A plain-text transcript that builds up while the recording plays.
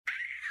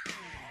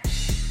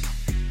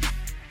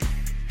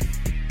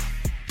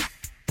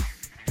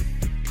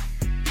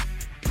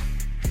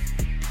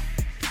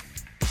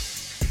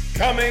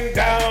Coming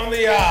down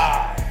the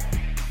aisle,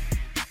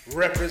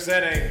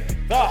 representing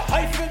the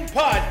Hyphen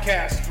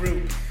podcast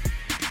group,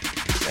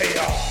 they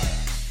are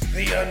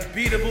the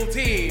unbeatable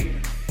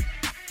team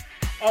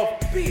of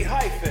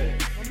Hyphen.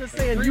 I'm just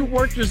saying, you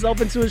worked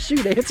yourself into a shoe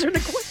to answer the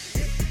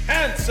question.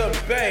 Handsome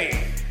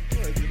Bane.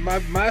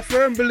 My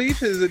firm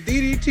belief is a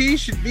DDT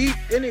should beat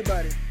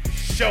anybody.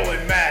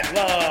 Showing mad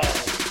love.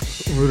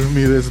 With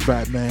me, this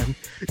Batman.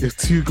 If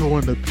two go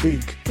in the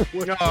pink.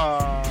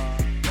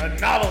 The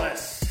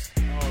novelist.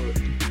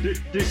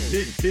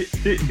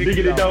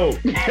 Diggity dog.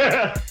 And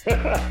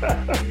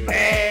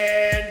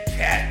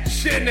Cat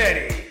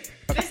Chinetti.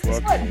 This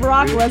is what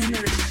Brock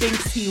Lesnar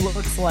thinks he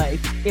looks like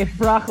if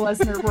Brock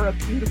Lesnar were a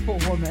beautiful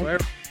woman.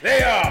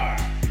 They are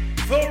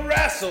the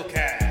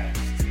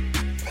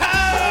Wrestlecast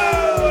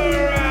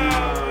Power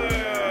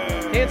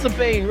Hour. Handsome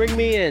Bane, ring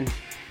me in.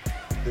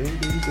 Ding,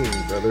 ding,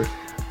 ding, brother.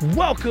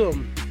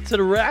 Welcome to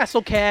the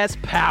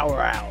Wrestlecast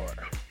Power Hour.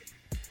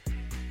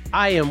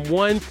 I am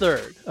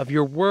 1/3 of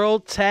your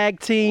World Tag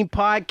Team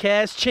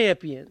Podcast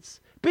Champions,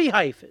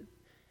 Hyphen,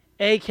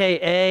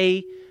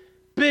 a.k.a.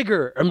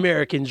 Bigger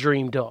American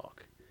Dream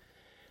Dog.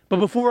 But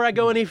before I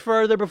go any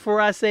further, before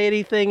I say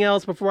anything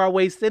else, before I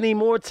waste any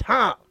more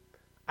time,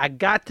 I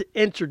got to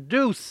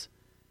introduce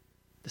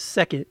the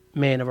second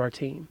man of our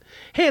team.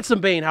 Handsome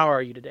Bane, how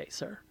are you today,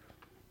 sir?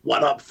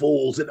 What up,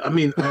 fools?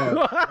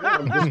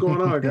 What's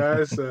going on,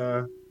 guys?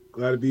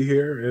 Glad to be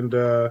here, and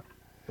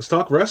let's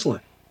talk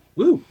wrestling.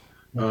 Woo!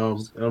 And I'm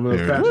going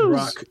to pass the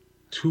rock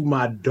to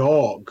my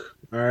dog,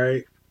 all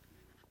right?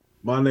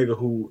 My nigga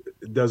who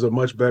does a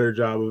much better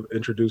job of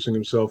introducing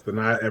himself than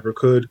I ever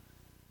could,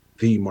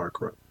 the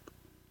Mark Rupp.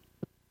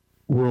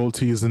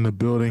 Royalty is in the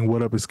building.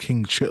 What up is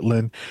King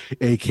Chitlin,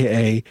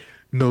 a.k.a.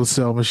 No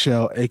Cell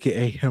Michelle,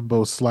 a.k.a.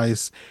 Himbo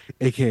Slice,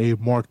 a.k.a.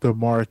 Mark the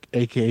Mark,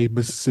 a.k.a.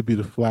 Mississippi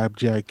the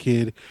Flapjack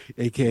Kid,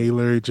 a.k.a.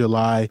 Larry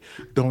July.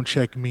 Don't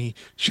check me.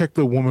 Check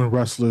the woman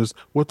wrestlers.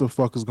 What the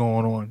fuck is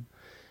going on?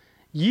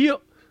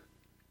 Yep.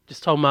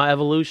 Just talking about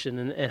Evolution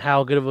and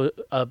how good of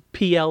a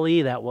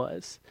PLE that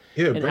was.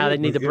 Yeah, and how they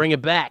need to bring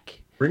it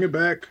back. Bring it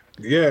back.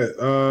 Yeah.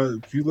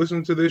 If you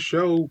listen to this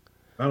show,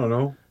 I don't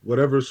know,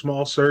 whatever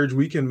small surge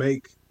we can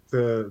make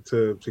to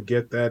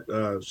get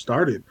that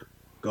started,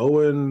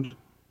 go and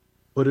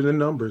put it in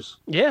numbers.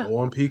 Yeah. Go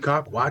on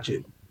Peacock, watch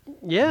it.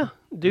 Yeah.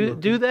 Do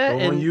that.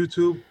 Go on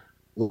YouTube,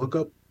 look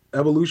up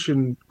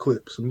Evolution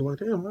clips and be like,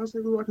 damn, why is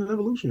they watching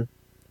Evolution?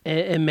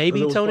 And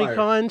maybe Tony fire.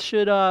 Khan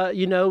should,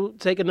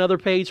 take another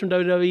page from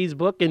WWE's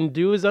book and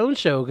do his own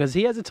show, because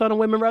he has a ton of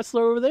women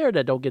wrestlers over there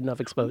that don't get enough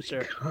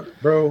exposure.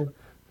 Bro.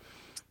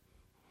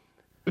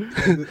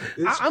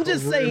 I'm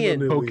just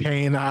saying.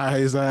 Cocaine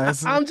eyes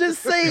ass. I'm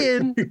just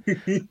saying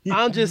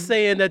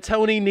that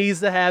Tony needs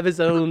to have his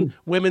own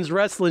women's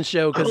wrestling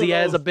show, because he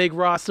has a big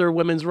roster of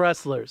women's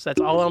wrestlers. That's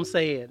all I'm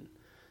saying.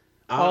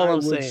 I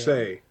would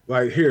say,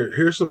 like,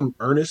 here's some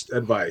earnest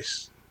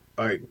advice.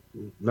 Like,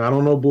 not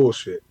on no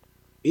bullshit.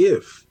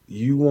 If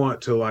you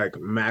want to, like,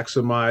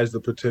 maximize the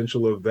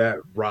potential of that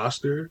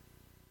roster,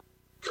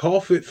 call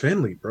Fit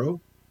Finley,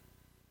 bro.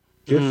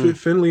 Get Fit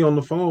Finley on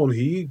the phone.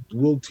 He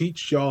will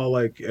teach y'all,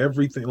 like,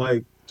 everything.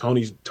 Like,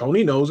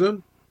 Tony knows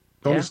him.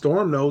 Tony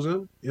Storm knows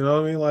him. You know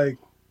what I mean? Like,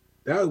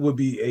 that would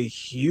be a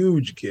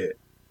huge get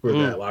for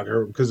that locker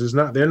room, because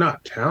they're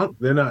not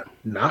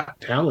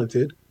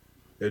talented.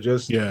 They're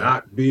just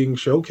not being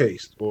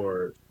showcased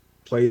or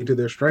played to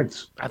their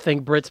strengths. I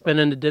think Britt's been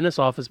in the dentist's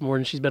office more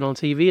than she's been on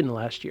TV in the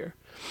last year.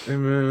 Hey,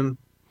 man.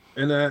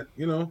 And that,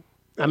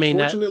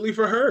 fortunately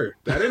for her,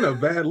 that ain't a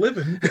bad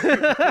living.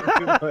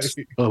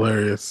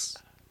 Hilarious.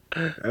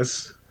 That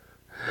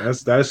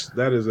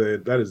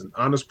is an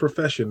honest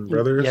profession,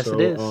 brother. Yes, so,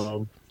 it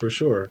is. For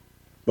sure.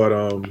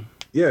 But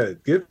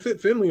get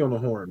Fit Finley on the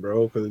horn,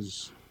 bro,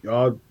 because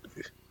y'all,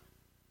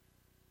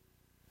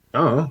 I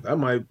don't know,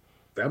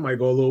 that might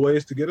go a little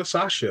ways to get a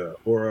Sasha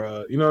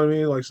or you know what I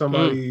mean, like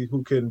somebody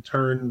who can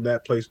turn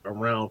that place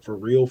around for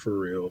real,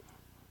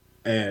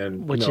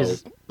 and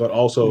but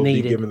also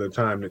needed. be given the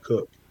time to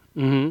cook.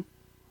 Mm-hmm.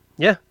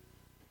 Yeah.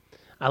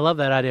 I love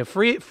that idea.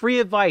 Free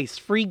advice,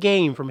 free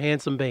game from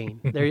Handsome Bane.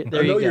 There you go.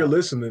 I know you're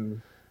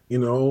listening,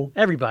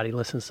 Everybody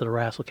listens to the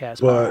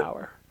Wrestlecast Power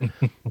Hour.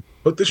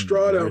 Put the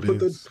straw down, put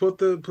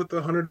the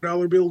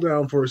 $100 bill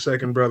down for a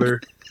second,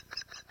 brother.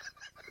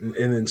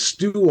 And then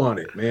stew on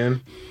it,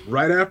 man.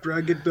 Right after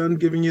I get done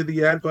giving you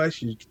the advice,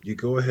 you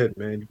go ahead,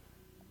 man.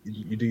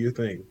 You do your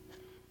thing.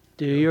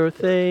 Do your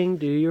thing,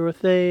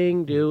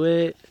 do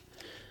it.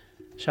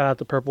 Shout out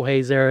to Purple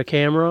Haze era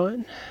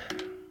Cameron.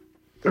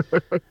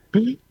 That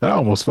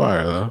almost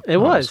fire, though. It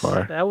was.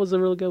 That was a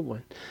really good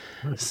one.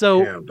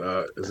 So Damn,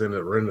 is in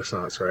a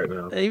renaissance right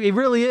now. It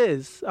really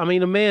is. I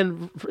mean, the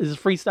man is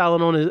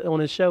freestyling on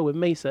his show with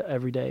Mesa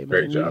every day. Man.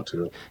 Great job,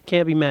 too.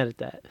 Can't be mad at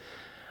that.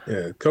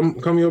 Yeah,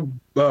 come your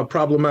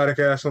problematic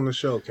ass on the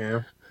show,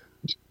 Cam.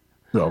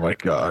 Oh my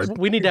God.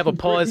 We need to have a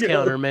pause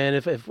counter, man.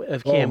 If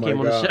Cam came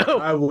on the show,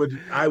 I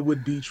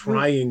would be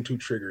trying to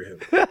trigger him.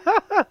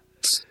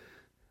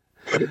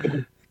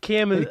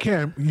 Cam, Hey,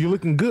 Cam, you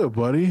looking good,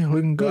 buddy.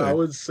 Looking good. I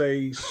would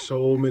say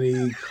so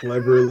many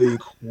cleverly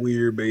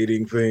queer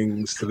baiting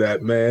things to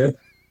that man.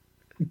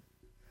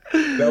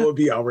 That would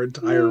be our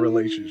entire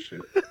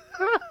relationship.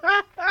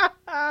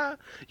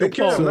 Hey,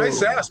 Cam,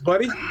 nice ass,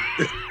 buddy.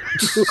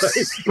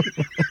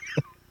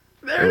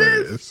 There it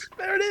is.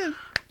 There it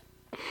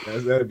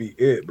is. That'd be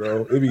it,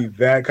 bro. It'd be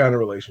that kind of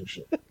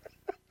relationship.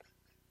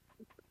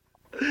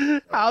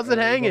 How's it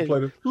hanging?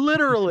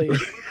 Literally.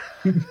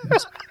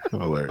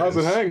 Hilarious. How's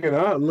it hanging?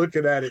 Huh?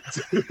 Looking at it.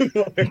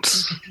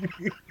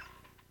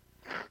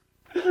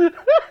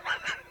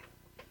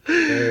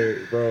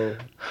 Hey, bro.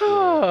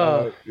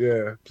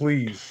 Yeah,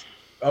 please.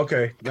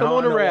 Okay. Come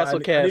on to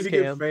Rasslecast, I need to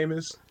get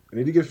famous. I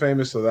need to get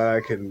famous so that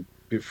I can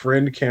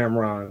befriend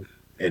Cameron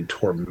and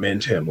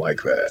torment him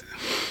like that.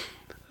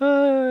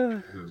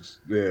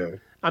 Yeah.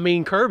 I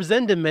mean, Curb's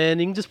ending, man.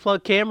 You can just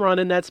plug Cameron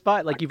in that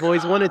spot like you've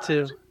always wanted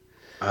to.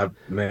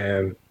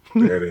 Man,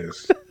 there it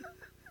is.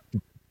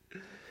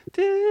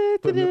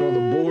 Putting it on the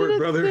board,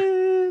 brother.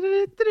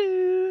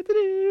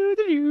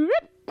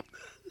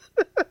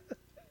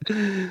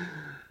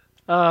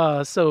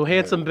 So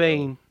Handsome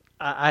Bane,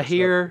 I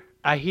hear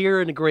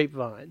in the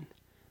grapevine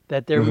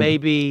that there may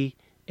be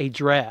a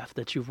draft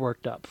that you've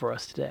worked up for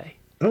us today.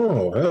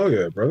 Oh, hell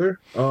yeah, brother.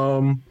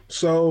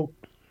 So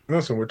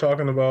listen, we're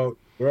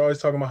always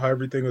talking about how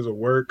everything is a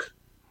work.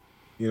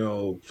 You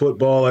know,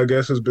 football, I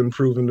guess, has been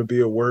proven to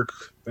be a work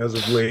as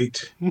of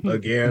late.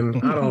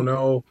 Again, I don't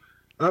know.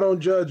 I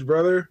don't judge,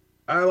 brother.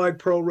 I like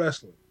pro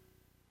wrestling.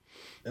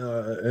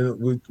 And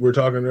we were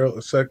talking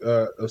a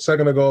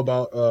second ago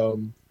about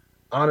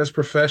honest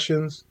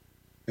professions.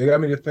 It got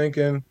me to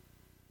thinking.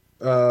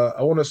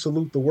 I want to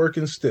salute the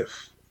working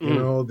stiff. You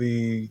know,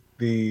 the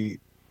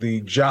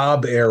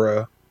job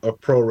era of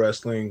pro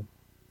wrestling,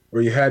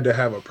 where you had to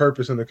have a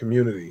purpose in the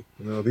community.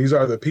 You know, these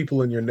are the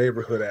people in your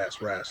neighborhood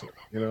ass wrestling.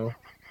 You know,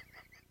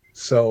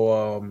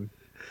 so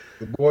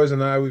the boys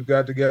and I, we've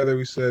got together.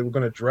 We said we're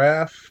going to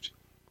draft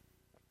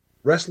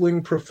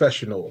wrestling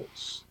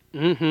professionals,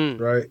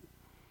 right?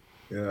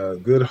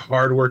 Good,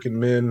 hardworking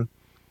men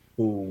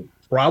who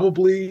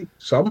probably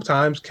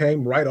sometimes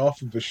came right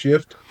off of a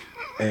shift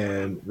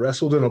and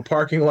wrestled in a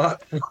parking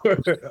lot.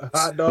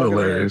 Hot dog and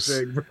a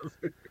handshake,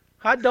 brother.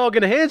 Hot dog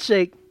and a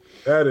handshake.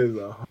 That is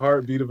a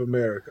heartbeat of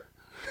America.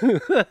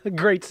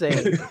 Great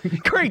saying.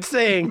 Great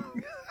saying.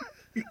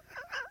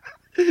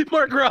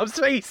 Mark Rob's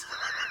face.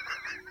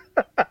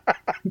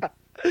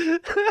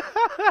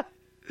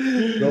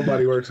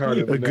 Nobody works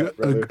harder than that,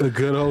 brother. A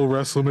good old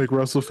Wrestle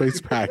McWrestle face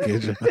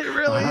package. It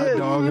really is. Hot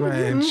dog and a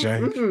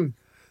handshake.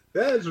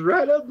 That's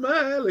right up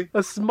my alley.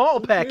 A small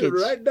package.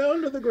 Right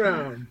down to the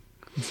ground.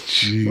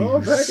 Jeez.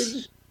 Small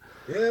package.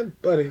 Yeah,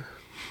 buddy.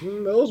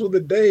 Those were the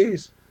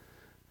days.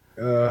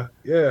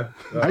 Yeah.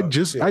 I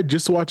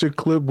just watched a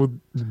clip with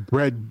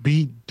Brett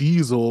beat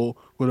Diesel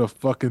with a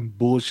fucking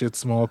bullshit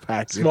small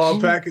package.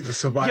 Small package, the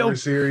Survivor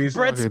Series.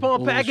 Brett's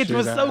small package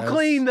was so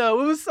clean, though.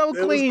 It was so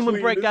clean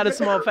when Brett got a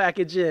small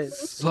package in.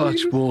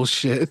 Such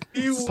bullshit.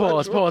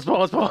 Pause.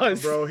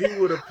 Bro, he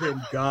would have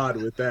pinned God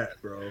with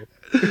that, bro.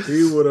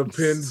 He would have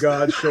pinned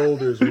God's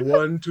shoulders.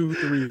 1, 2,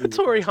 3.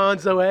 Tory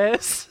Hanzo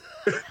ass.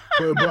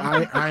 But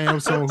I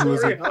am someone who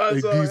is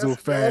a Diesel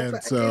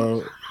fan,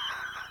 so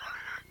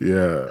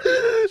yeah.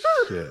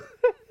 Shit.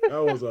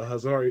 That was a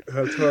Tory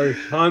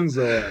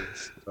Hanzo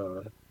ass.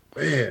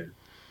 Man.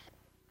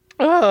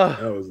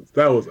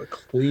 That was a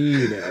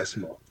clean ass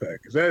small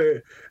package.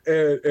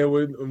 And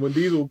when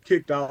Diesel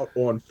kicked out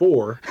on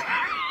 4,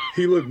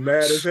 he looked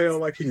mad as hell.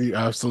 Like he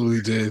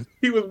absolutely did.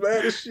 He was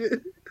mad as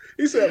shit.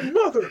 He said,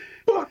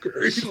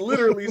 "Motherfucker!" He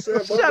literally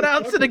said, "Shout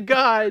out to the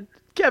god,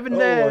 Kevin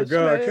Nash." Oh my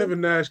god, man.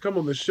 Kevin Nash, come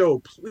on the show,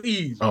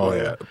 please. Oh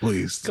bro. yeah,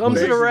 please. Come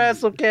to the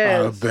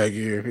Rasslecast. I beg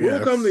you.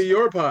 We'll come to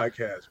your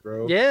podcast,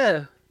 bro.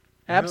 Yeah,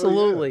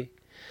 absolutely. Yeah.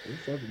 We'll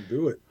fucking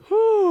do it.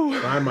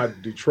 Whew. Sign my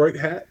Detroit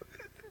hat.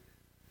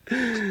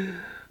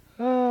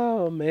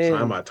 Oh man.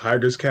 Sign my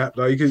Tigers cap.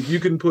 No, you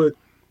can put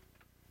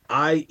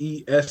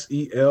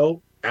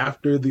IESEL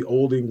after the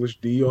Old English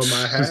D on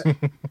my hat.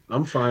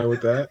 I'm fine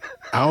with that.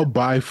 I'll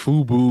buy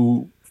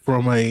FUBU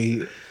from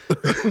a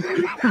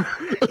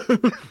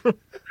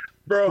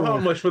bro. How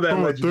much for that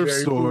legendary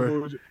thrift store?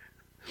 FUBU?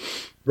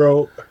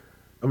 Bro,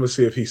 I'm gonna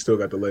see if he still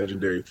got the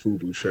legendary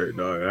FUBU shirt,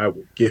 dog. I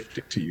will gift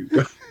it to you.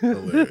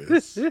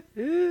 Hilarious.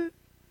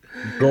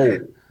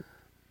 Gold.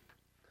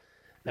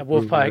 That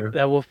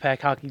Wolfpack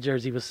hockey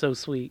jersey was so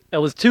sweet. It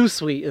was too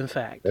sweet, in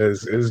fact.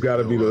 It's got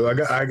to be.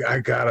 I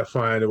gotta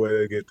find a way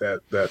to get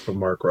that from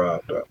Mark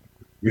Robb.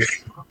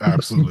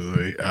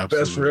 Absolutely.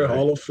 Best Friend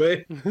Hall of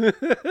Fame.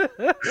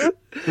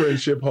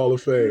 Friendship Hall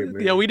of Fame.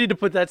 Man. Yeah, we need to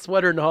put that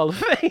sweater in the Hall of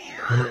Fame.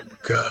 Oh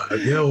God,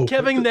 yo.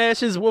 Kevin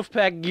Nash's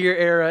Wolfpack gear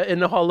era in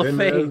the Hall of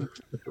Fame.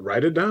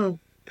 Write it down.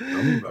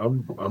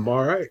 I'm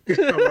all right.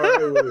 I'm all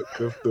right with it.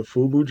 The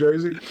FUBU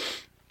jersey.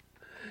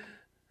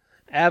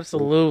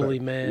 Absolutely,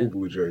 man.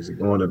 FUBU jersey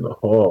going in the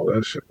hall.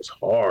 That shit was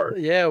hard.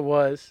 Yeah, it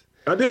was.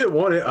 I didn't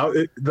want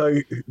it.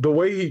 Like the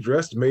way he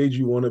dressed made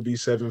you want to be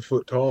 7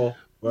 foot tall.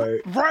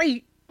 Like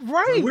right.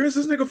 Right. Like, where's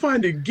this nigga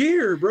finding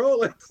gear, bro?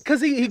 Like,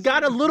 because he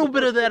got a little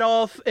bit of that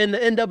off in the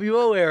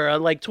NWO era,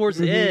 like towards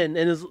the end,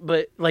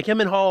 but like him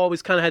and Hall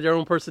always kind of had their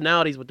own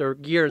personalities with their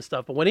gear and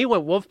stuff. But when he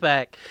went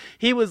Wolfpack,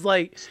 he's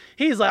like,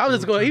 I'm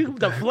just going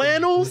the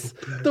flannels.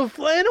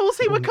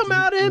 He would come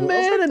out in,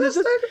 man, and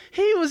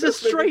he was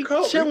just straight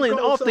chilling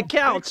off the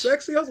couch.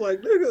 Sexy. I was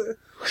like, nigga,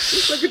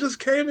 this nigga just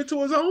came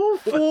into his own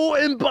full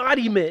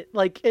embodiment.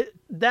 Like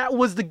that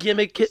was the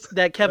gimmick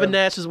that Kevin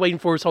Nash was waiting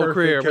for his whole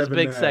career. Was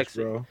Big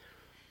Sexy. Bro.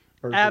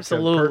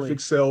 Absolutely.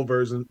 Perfect cell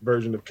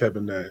version of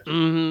Kevin Nash.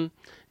 The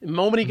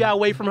moment he got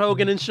away from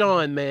Hogan and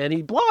Shawn, man,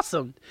 he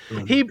blossomed.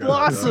 He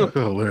blossomed.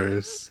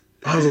 Hilarious.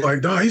 I was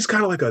like, dog, he's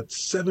kind of like a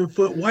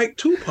 7-foot white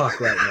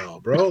Tupac right now,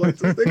 bro. Like,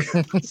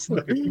 he's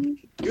swaggy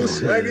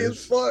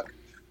as fuck.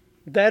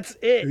 That's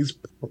it.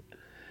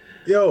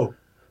 Yo,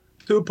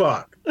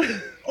 Tupac.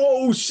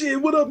 Oh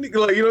shit, what up,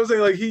 nigga? Like, you know what I'm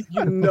saying? Like he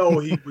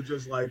would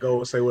just like go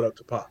and say what up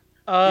to Pop.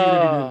 Even if he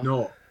didn't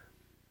know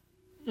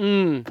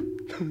him.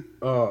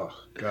 Oh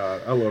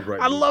God, I love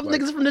I love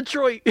niggas from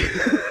Detroit.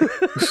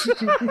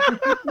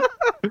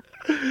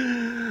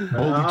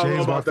 Boldy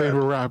James, my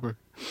favorite rapper.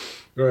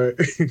 Right.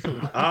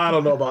 I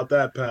don't know about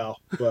that,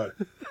 pal. But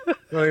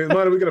mind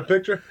if we get a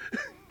picture?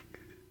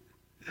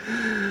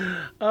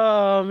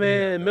 Oh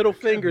man, middle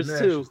fingers Nash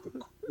too.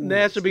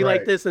 Nash would be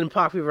like this and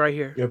Pac would be right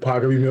here. Yeah,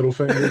 Pac would be middle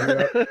fingers.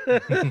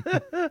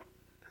 Yeah.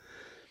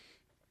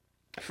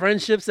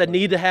 Friendships that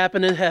need to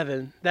happen in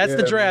heaven. That's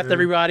the draft, man.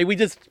 Everybody. We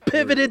just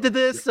pivoted to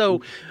this.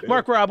 So,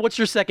 Mark Rob, what's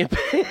your second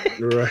pick?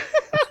 Right.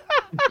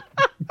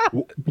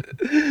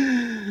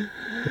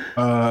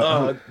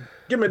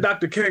 Give me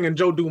Dr. King and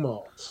Joe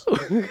Dumars.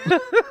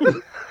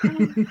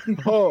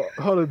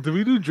 Hold on. Did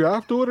we do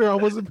draft order? I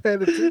wasn't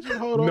paying attention.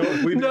 Hold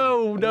on.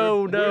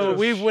 No.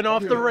 We went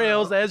off the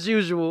rails as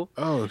usual.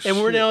 Oh, and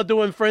we're now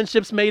doing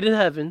friendships made in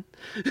heaven.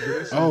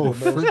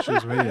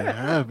 Friendships made in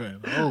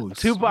heaven. Oh,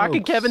 Tupac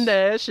and Kevin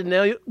Nash, and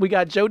now we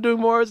got Joe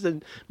Dumars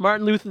and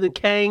Martin Luther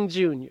King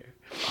Jr.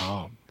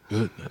 Oh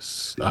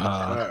goodness. All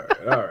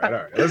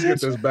right. Let's get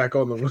this back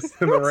on the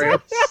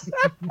rails.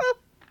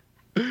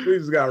 We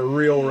just got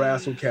real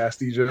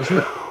Rasslecasty just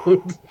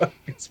now.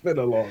 It's been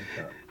a long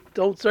time.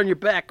 Don't turn your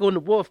back on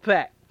the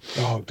Wolfpack.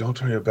 Oh, don't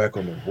turn your back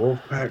on the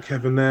Wolfpack,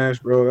 Kevin Nash,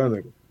 bro. That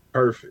nigga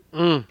perfect.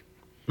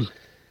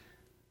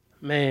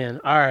 Man,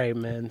 all right,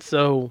 man.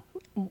 So,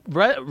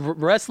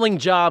 wrestling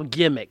job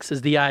gimmicks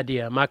is the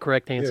idea. Am I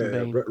correct, Handsome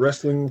Bane?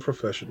 Wrestling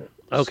professional.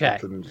 Okay.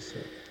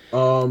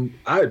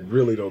 I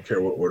really don't care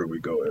what order we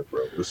go in,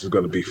 bro. This is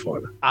going to be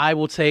fun. I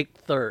will take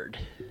third.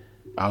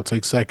 I'll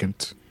take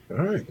second. All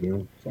right,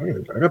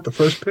 fine. I got the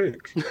first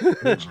pick,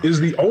 which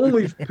is the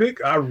only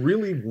pick I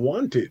really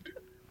wanted.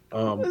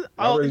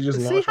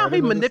 See how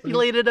he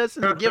manipulated us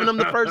into giving him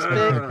the first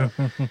pick?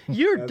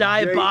 You're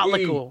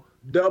diabolical.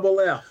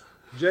 J-E-double-F.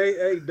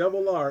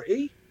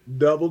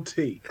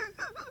 J-A-R-R-E-double-T.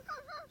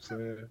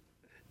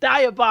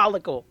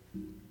 Diabolical.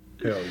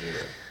 Hell yeah.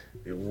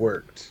 It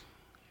worked.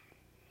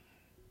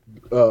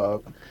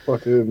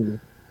 Fucking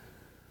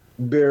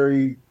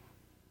Barry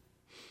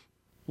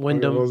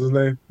Wyndham. What was his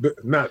name?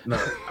 Not.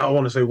 I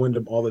want to say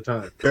Wyndham all the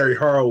time. Barry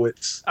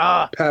Horowitz.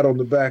 Pat on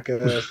the back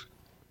ass.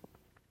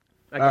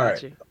 I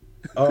got you.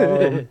 All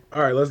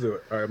right, let's do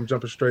it. All right, I'm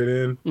jumping straight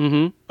in.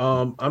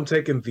 I'm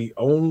taking the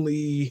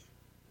only.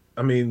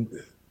 I mean,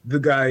 the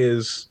guy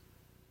is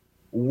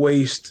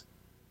waist,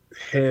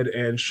 head,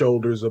 and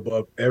shoulders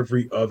above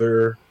every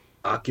other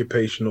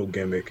occupational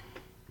gimmick.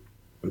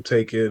 I'm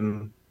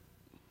taking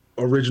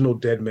original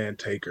Dead Man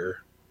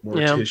Taker.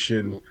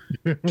 Mortician,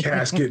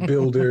 casket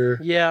builder.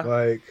 Yeah.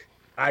 Like,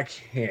 I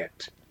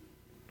can't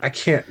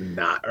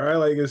not. All right,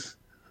 like it's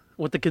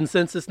with the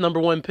consensus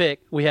number one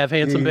pick, we have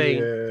Handsome Bane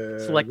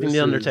selecting the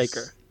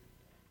Undertaker.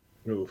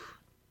 Oof.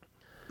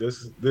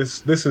 This is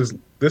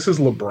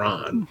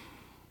LeBron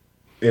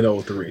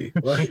in 03.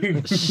 Like,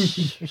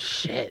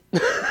 shit.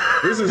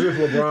 This is if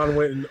LeBron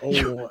went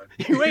in 01.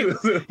 You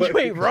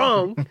ain't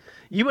wrong.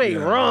 You ain't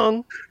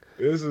wrong.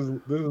 This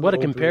is what a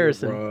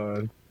comparison.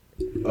 LeBron.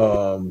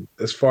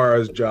 As far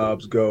as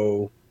jobs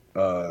go,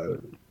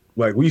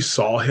 like we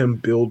saw him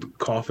build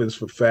coffins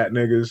for fat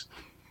niggas,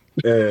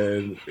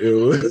 and it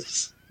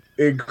was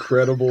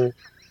incredible.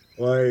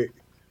 Like,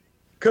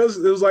 cause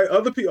it was like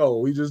other people. Oh,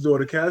 we just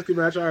doing a casket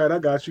match. All right, I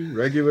got you.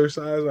 Regular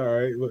size. All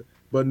right,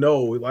 but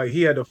no, like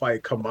he had to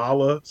fight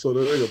Kamala, so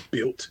the nigga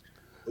built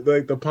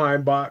like the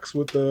pine box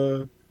with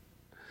the.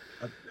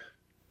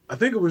 I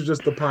think it was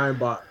just the pine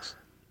box.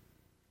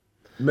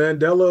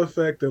 Mandela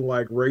effect and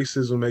like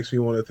racism makes me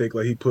want to think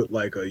like he put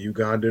like a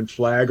Ugandan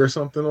flag or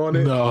something on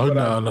it. No.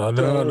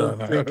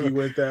 I think he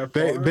went that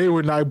far. They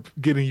were not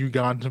getting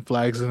Ugandan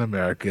flags in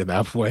America at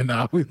that point.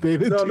 No,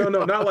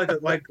 not like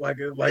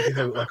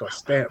a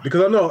stamp.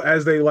 Because I know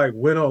as they like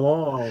went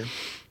along,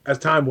 as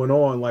time went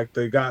on, like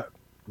they got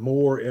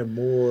more and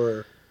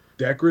more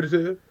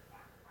decorative.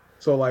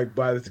 So like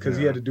because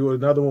he had to do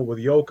another one with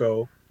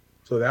Yoko.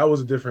 So that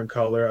was a different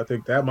color. I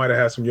think that might have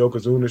had some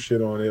Yokozuna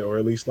shit on it, or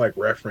at least like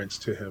reference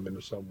to him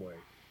in some way.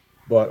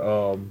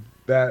 But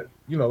that,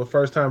 the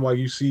first time like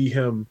you see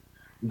him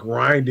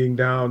grinding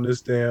down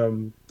this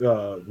damn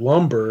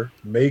lumber,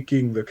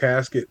 making the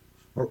casket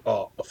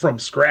from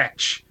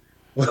scratch.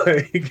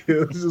 Like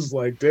it was just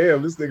like,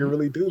 damn, this nigga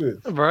really do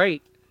this.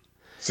 Right.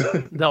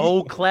 The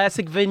old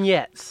classic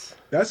vignettes.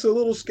 That's a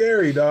little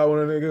scary, dog, when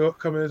a nigga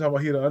come in and talk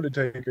about he the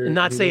Undertaker.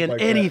 Not saying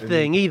like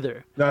anything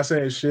either. Not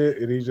saying shit,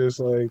 and he's just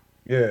like,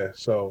 yeah,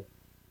 so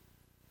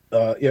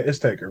it's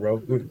Taker,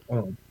 bro. I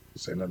don't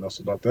say nothing else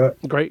about that.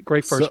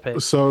 Great first pick.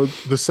 So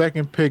the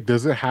second pick,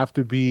 does it have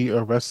to be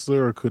a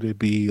wrestler, or could it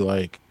be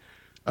like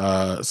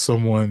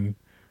someone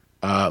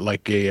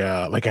like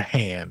a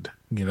hand,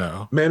 you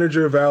know?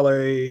 Manager,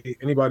 valet,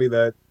 anybody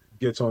that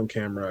gets on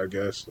camera, I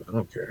guess. I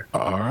don't care.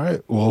 All right.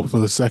 Well, for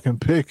the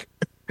second pick,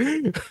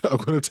 I'm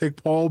gonna take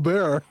Paul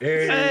Bearer.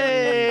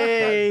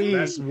 Hey,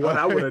 that's what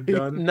I would have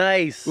done.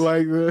 Nice.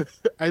 Like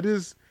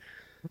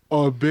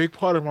a big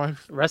part of my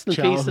rest in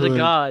peace to the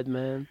god,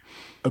 man.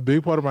 A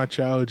big part of my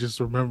childhood, just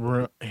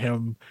remember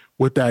him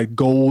with that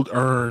gold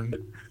urn,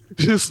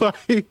 just like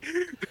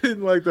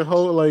in like the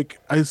whole like.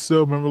 I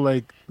still remember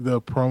like the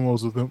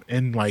promos with him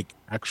in like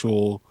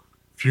actual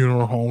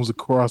funeral homes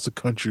across the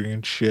country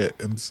and shit.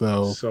 And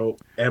so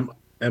am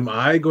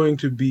I going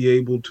to be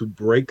able to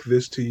break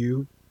this to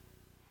you?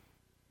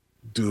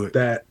 Do it.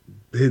 That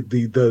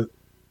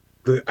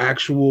the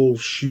actual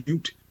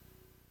shoot,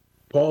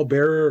 Paul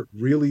Bearer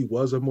really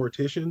was a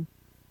mortician.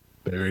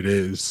 There it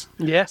is.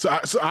 Yeah. So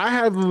I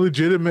have a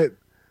legitimate.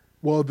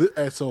 Well,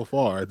 so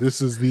far, this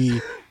is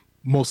the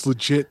most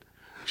legit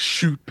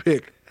shoot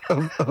pick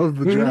of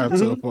the draft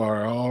so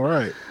far. All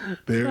right,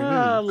 there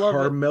it is.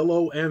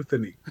 Carmelo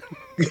Anthony.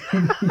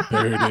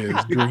 There it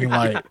is. Green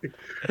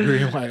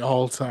light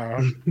all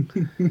time.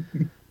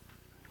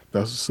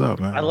 That's what's up,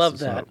 man. I love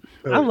that.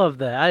 I love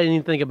that. I didn't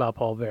even think about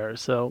Paul Bearer,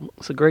 so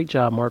it's a great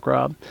job, Mark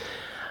Rob.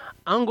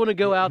 I'm going to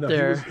go out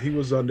there. He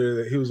was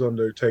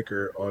under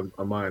Taker on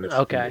mine.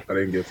 Okay. I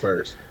didn't get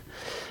first.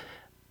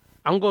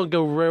 I'm going to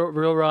go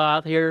real raw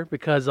out here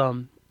because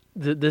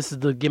this is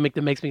the gimmick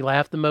that makes me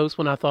laugh the most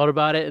when I thought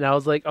about it, and I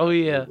was like, oh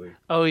yeah,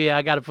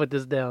 I got to put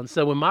this down.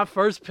 So with my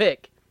first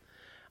pick,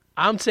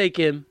 I'm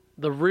taking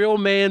the real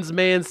man's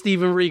man,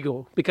 Steven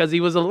Regal, because he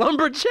was a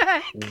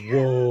lumberjack.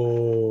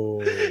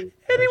 Whoa.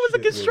 And he was a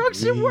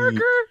construction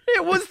worker.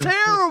 It was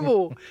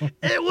terrible.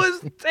 It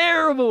was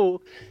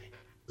terrible.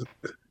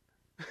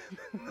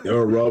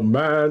 You're a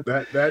man.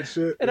 That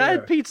shit. And I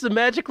had pizza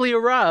magically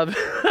arrive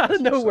out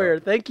of nowhere.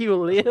 Thank you,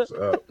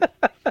 Aaliyah.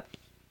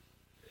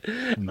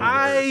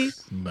 I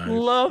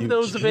love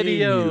those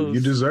videos.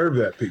 You deserve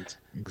that pizza.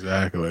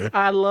 Exactly.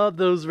 I love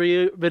those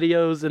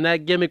videos, and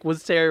that gimmick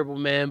was terrible,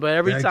 man. But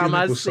every time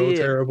I see it,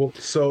 terrible.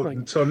 So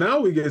now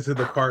we get to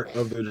the part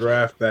of the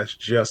draft that's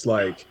just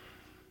like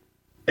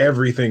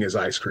everything is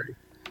ice cream.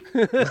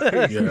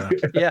 Yeah.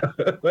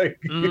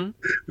 Like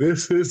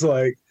this is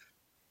like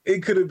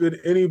it could have been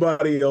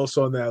anybody else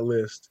on that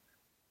list.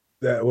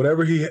 That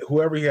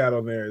whoever he had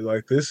on there,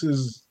 like this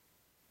is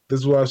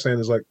what I'm saying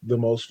is like the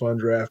most fun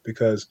draft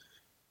because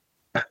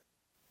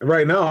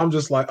right now I'm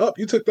just like, oh,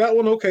 you took that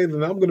one, okay,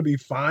 then I'm gonna be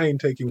fine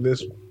taking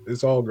this one.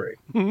 It's all great.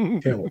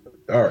 Can't wait.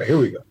 All right, here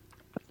we go.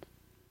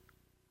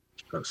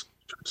 Trying to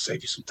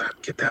save you some time.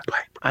 Get that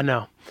pipe. I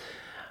know.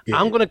 Yeah.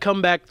 I'm gonna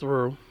come back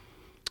through,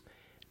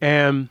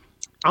 and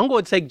I'm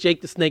going to take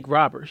Jake the Snake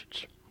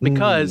Roberts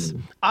because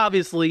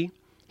obviously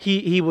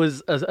he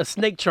was a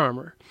snake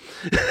charmer.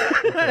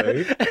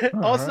 Okay.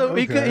 Also,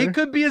 he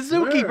could be a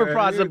zookeeper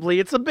possibly.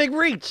 It's a big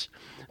reach.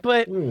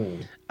 But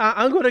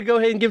I'm going to go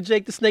ahead and give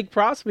Jake the Snake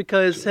props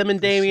because him and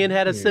Damian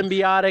had a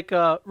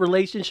symbiotic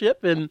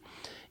relationship, and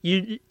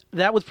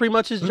that was pretty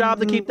much his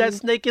job to keep that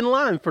snake in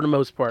line for the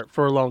most part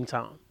for a long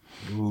time.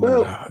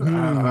 Well,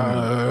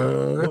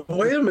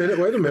 wait a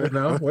minute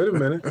now. Wait a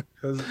minute.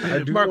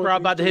 Mark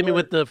Rob about to hit me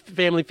with the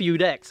Family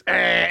Feud X. No,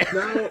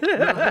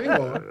 hang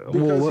on.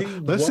 Well,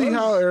 let's see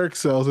how Eric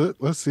sells it.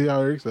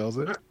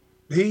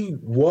 He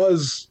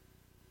was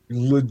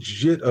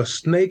legit a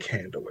snake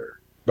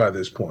handler by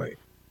this point.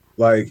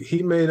 Like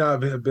he may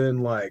not have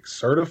been like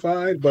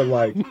certified, but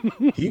like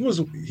he was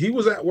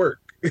at work.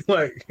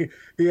 Like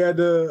he had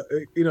to,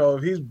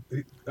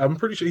 I'm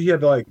pretty sure he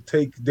had to like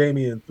take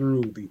Damian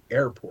through the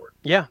airport.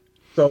 Yeah.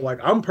 So like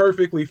I'm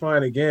perfectly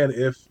fine again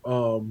if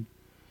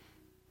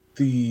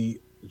the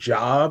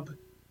job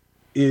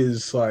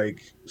is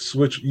like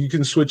you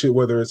can switch it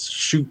whether it's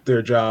shoot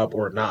their job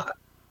or not.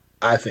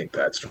 I think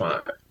that's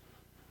fine.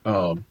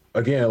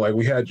 Again, like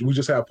we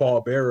just had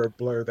Paul Bearer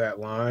blur that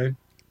line.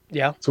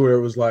 Yeah. To where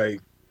it was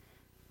like,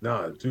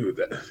 nah, dude,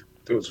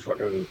 that was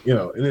fucking,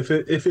 and if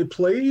it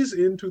plays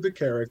into the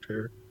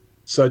character,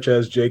 such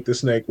as Jake the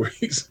Snake, where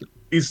he's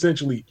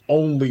essentially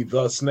only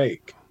the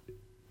snake.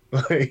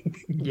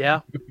 Like,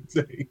 yeah.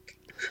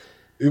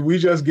 If we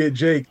just get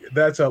Jake,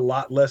 that's a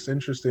lot less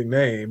interesting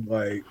name.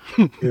 Like,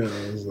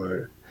 it's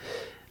like.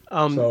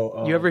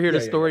 You ever hear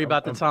the story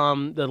about the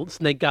time the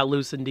snake got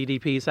loose in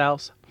DDP's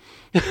house?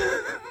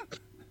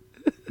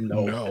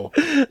 No.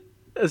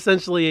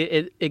 Essentially,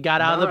 it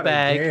got out of the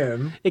bag.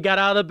 Again. It got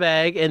out of the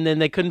bag, and then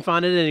they couldn't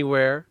find it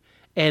anywhere.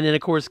 And then,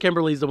 of course,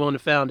 Kimberly's the one who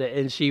found it,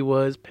 and she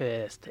was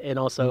pissed and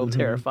also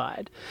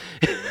terrified.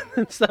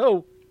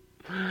 So,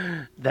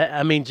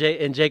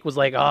 Jake was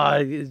like,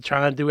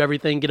 trying to do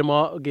everything, get him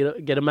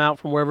out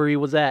from wherever he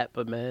was at.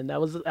 But man, that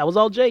was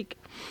all Jake.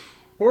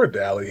 Poor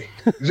Dally,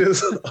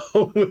 just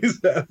always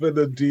having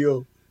to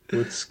deal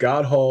with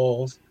Scott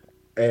Halls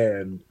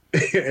and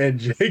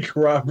Jake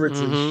Roberts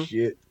and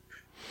shit.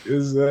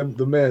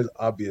 The man's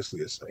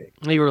obviously a saint.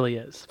 He really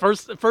is.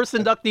 First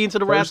inductee into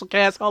the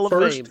Rasslecast Hall of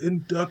Fame. First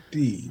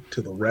inductee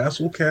to the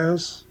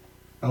Rasslecast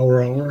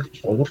Hour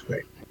Hall of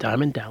Fame.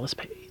 Diamond Dallas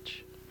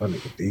Page. I mean,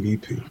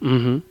 DDP.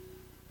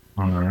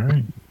 Mm-hmm. All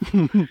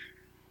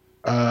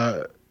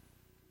right.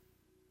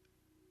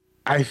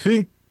 I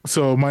think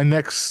so. My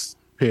next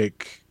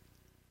pick.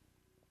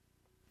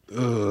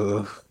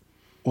 I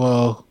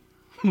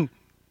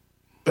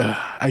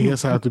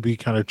guess I have to be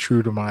kind of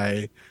true to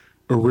my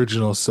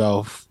original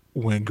self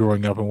when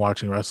growing up and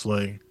watching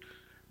wrestling.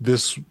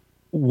 This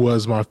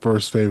was my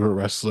first favorite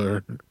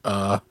wrestler.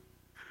 I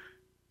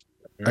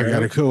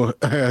gotta go.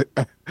 I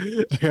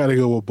gotta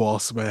go with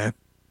Boss Man.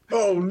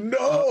 Oh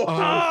no!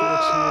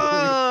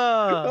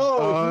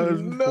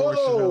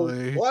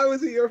 Unfortunately. No! Why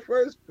was he your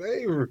first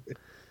favorite?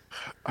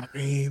 I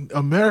mean,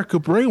 America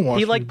brainwashed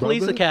He liked me,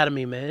 Police brother.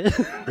 Academy, man.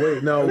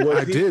 Wait, no,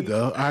 I did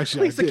though.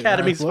 Actually, Police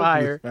Academy's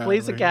fire.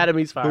 Police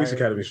Academy's fire. Police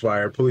Academy's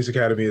fire. Police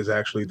Academy is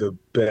actually the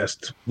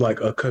best,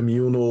 like a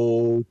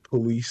communal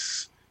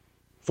police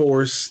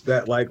force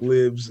that like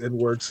lives and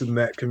works in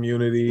that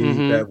community.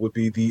 That would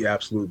be the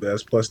absolute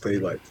best. Plus, they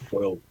like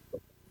foiled the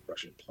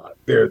Russian plot.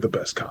 They're the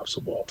best cops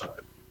of all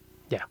time.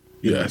 Yeah.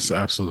 Yes,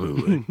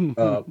 absolutely.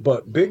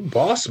 But Big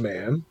Boss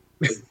Man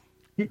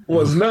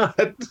was not.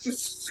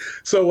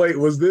 So wait,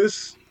 was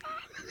this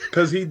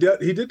because he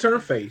did turn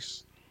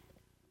face?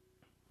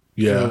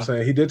 Yeah, You know what I'm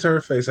saying? He did turn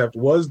face after.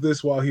 Was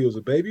this while he was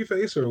a baby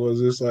face, or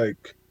was this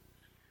like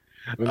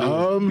when he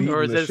was beating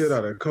or is the this shit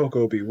out of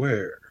Coco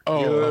Beware? Oh,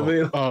 you know what I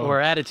mean?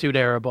 Or Attitude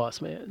Era Boss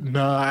Man?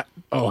 No,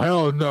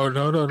 hell no,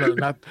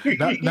 not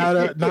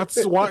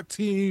SWAT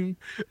team,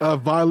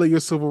 violate your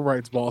civil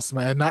rights, Boss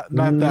Man. Not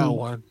that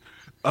one.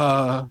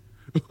 I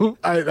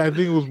think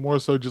it was more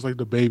so just like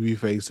the baby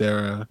face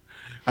era.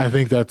 I'm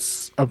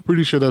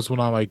pretty sure that's when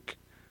I like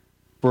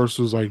first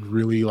was like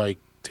really like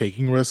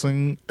taking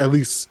wrestling, at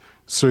least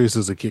serious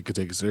as a kid could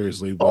take it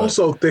seriously. But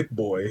Also, thick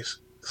boys.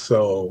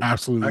 So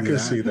absolutely, I can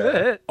see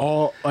that.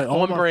 All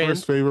On my brand.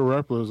 first favorite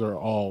wrestlers are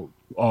all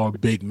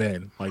big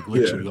men, like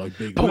literally like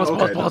big men.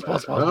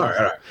 Pause. All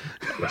right.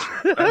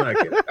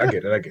 I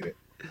get it.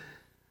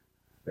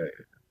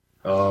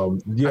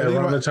 Yeah,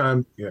 around the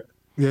time. Yeah.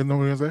 Yeah, know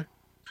what you're gonna say?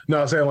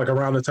 No, I'm saying like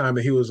around the time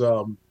that he was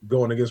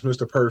going against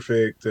Mr.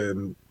 Perfect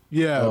and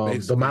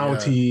the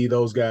Mountie,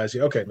 those guys.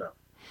 Yeah, okay,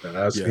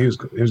 he was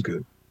good. He was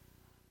good.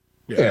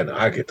 Yeah, no,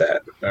 I get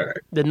that. All right.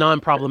 The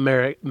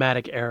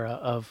non-problematic era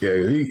of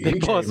he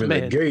Big Boss came in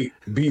Man. the gate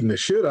beating the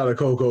shit out of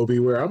Coco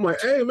Beware. I'm like,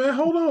 hey man,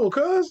 hold on,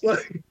 cuz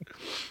like,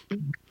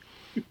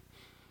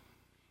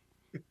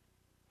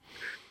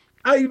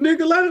 how you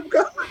nigga let him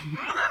go?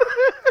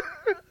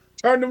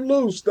 Turn him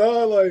loose,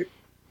 dog. Like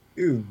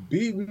he was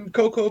beating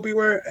Coco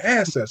Beware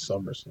ass at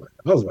SummerSlam.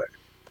 I was like,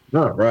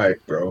 all right,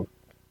 bro.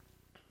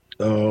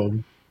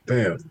 Damn.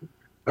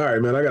 All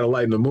right, man, I gotta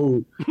lighten the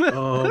mood.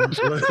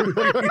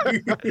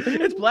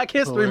 It's Black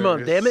History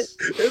Month, damn it.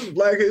 It's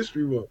Black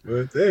History Month,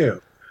 man.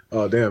 Damn.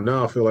 Oh, damn.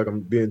 Now I feel like I'm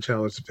being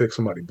challenged to pick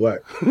somebody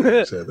black.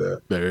 Said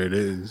that. There it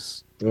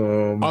is.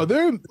 Are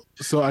there?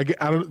 So I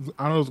don't know.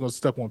 I was gonna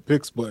step on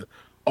picks, but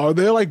are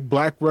there like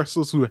black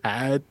wrestlers who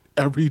had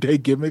everyday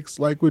gimmicks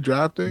like with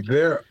drafting?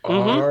 There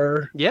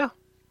are. Yeah.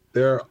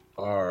 There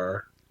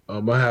are.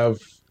 I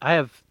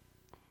have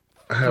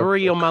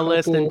 3 on my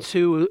list, and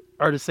 2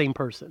 are the same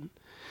person.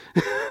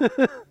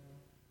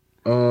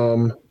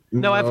 No,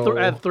 I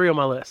have 3 on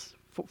my list.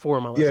 4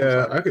 on my list.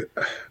 Yeah,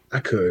 I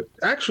could.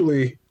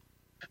 Actually,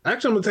 I'm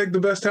gonna take the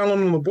best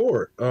talent on the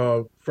board.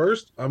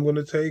 First, I'm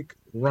gonna take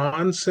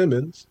Ron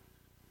Simmons,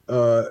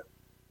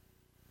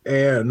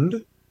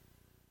 and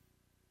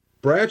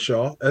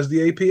Bradshaw as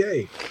the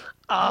APA.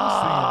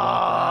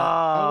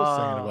 I was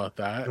saying about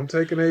that. I'm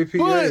taking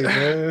APA,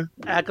 man.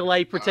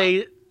 Acolyte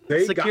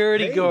They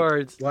security got paid.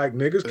 guards. Like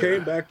niggas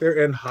came back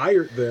there and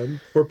hired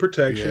them for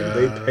protection. Yeah.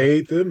 They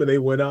paid them and they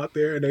went out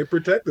there and they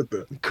protected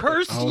them.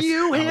 Curse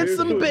you,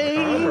 handsome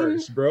Bane.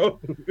 Commerce, bro.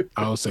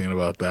 I was thinking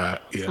about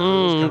that.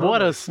 Yeah.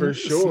 What a For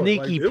sure.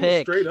 sneaky It was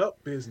pick. straight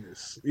up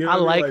business. You know I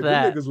what like mean?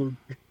 that. Them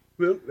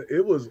niggas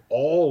it was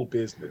all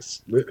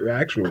business.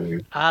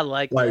 Actually, I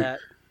like like that.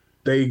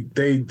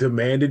 they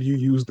demanded you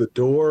use the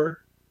door.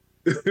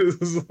 It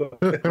was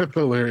like,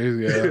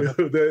 Hilarious. Yeah.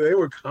 they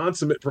were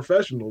consummate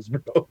professionals,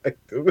 bro. Like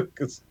them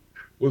niggas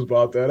was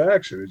about that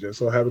action. It just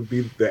so happened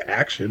to be the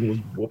action was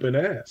whooping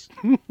ass.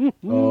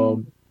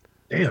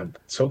 Damn,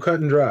 so cut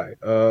and dry.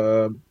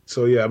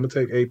 So yeah, I'm gonna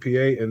take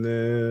APA, and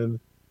then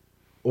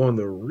on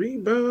the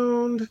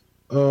rebound,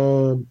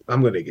 I'm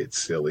gonna get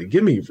silly.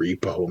 Give me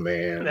Repo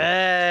Man.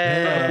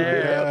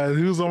 Yeah,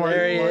 he was on my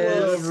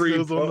list. He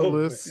was on the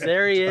list.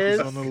 There he is.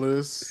 He's on the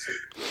list.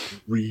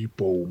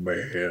 Repo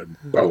Man.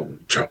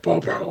 Boom,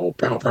 choppa, bow,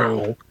 bow,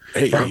 bow.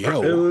 Hey, Bow, yo.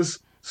 bow. It was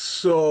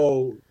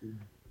so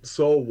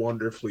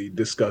wonderfully,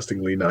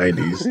 disgustingly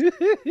 90s.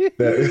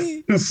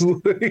 That it's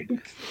like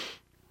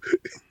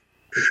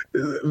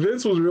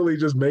Vince was really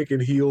just making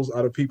heels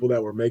out of people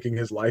that were making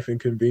his life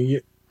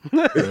inconvenient.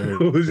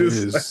 It was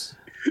just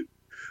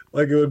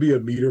like it would be a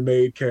meter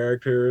maid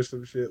character or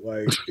some shit.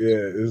 Like,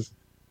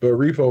 but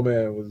Repo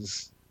Man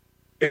was,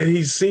 and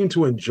he seemed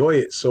to enjoy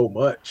it so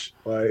much.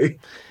 Like,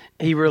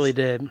 he really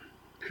did.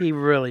 He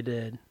really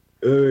did.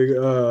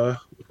 Who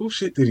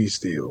shit did he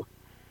steal?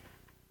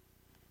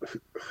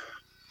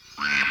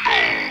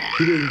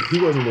 He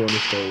wasn't the one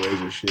that stole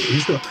Razor shit. He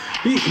still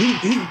he.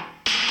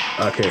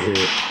 I can't hear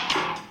it.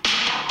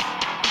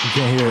 You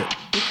can't hear it.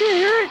 You can't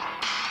hear it?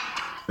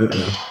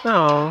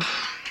 Oh.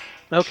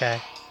 Okay.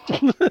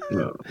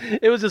 No.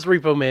 It was just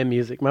Repo Man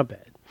music. My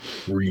bad.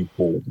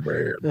 Repo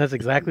Man. That's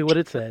exactly what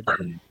it said.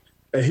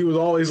 And he was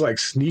always like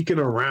sneaking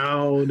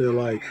around and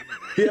like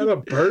he had a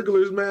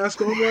burglar's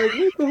mask on. Like,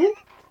 what the hell?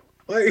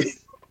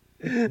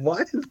 Like,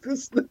 why is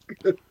this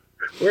nigga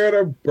wearing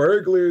a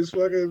burglar's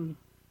fucking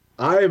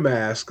eye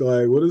mask?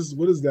 Like, what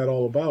is that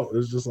all about?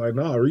 It's just like,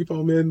 nah,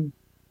 Repo Man,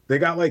 they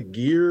got like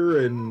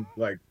gear and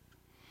like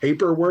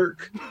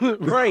paperwork.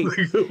 Right.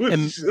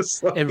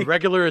 Like, and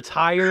regular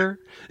attire.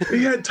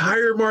 He had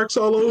tire marks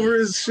all over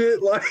his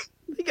shit. Like,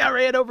 he got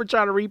ran over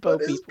trying to repo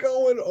what is people.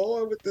 going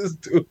on with this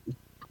dude?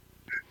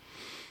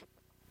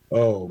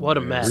 Oh, what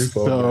a mess.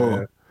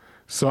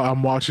 So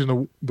I'm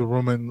watching the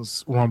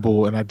Women's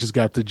Rumble, and I just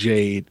got the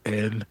Jade,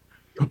 and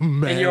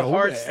man, and your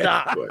heart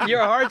stopped.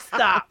 Your heart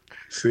stopped.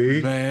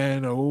 See,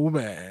 man, oh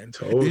man.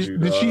 Told you.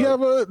 Did she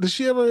have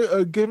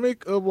a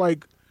gimmick of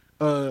like?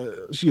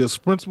 She a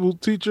principal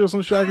teacher or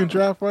some shit I can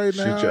draft right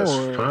now? She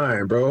just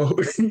fine, bro.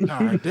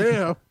 Nah,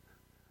 damn.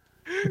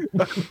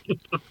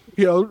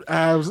 Yo,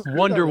 abs,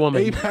 Wonder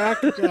Woman.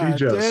 APAC. She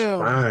just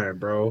fine,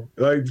 bro.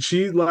 Like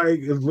she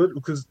like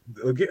because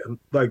again,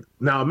 like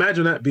now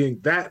imagine that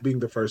being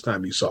the first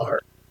time you saw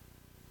her.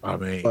 I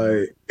mean,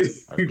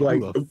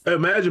 like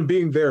imagine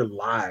being there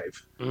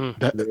live.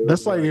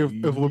 That's like if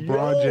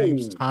LeBron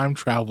James time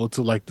traveled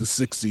to like the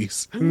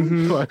 60s.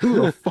 Mm-hmm. Like,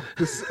 who the fuck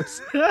is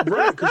this?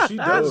 Right, because she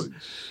does.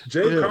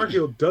 Jade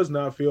Cargill does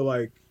not feel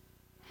like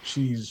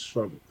she's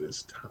from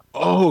this time.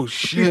 Oh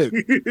shit!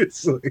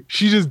 It's like,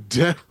 she just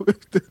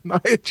deadlifted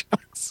Nia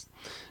Jax.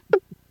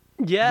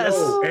 Yes,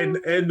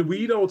 and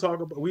we didn't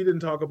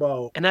talk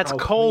about, and that's how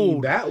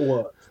cold. That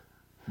was,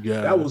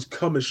 yeah, that was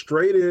coming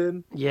straight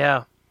in.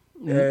 Yeah.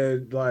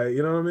 And like,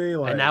 you know what I mean?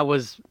 Like, and that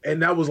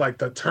was like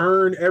the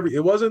turn.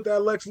 It wasn't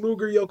that Lex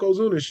Luger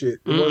Yokozuna shit.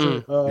 It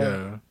wasn't.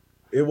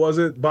 It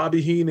wasn't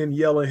Bobby Heenan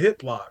yelling hip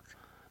block.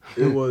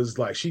 It was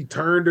like she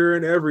turned her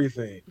and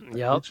everything.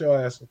 Yep. Get your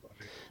ass up.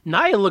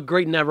 Nia looked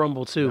great in that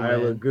Rumble too. Nia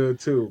looked good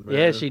too, man.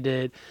 Yeah, she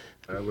did.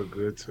 Nia looked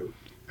good too.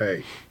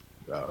 Hey,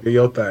 do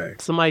your thing.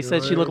 Somebody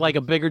said she looked like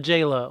a bigger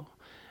J-Lo,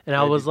 and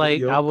I was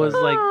like,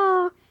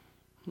 all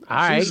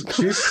right.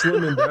 She's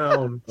slimming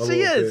down.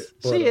 She is.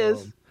 She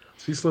is.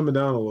 She's slimming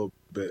down a little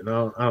bit. And I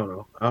don't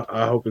know.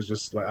 I hope it's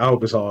just like, I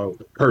hope it's all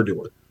her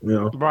doing, you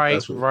know?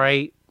 Right,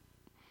 right.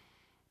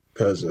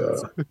 Because,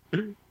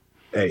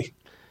 hey,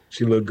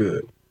 she looked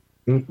good.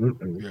 Yeah.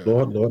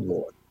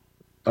 Lord.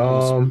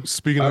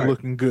 Speaking of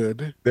looking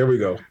good, there we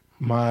go.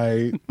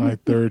 My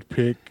third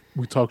pick.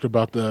 We talked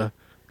about the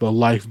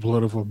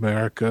lifeblood of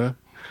America.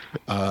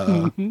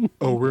 A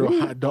real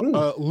hot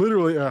dog,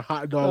 literally a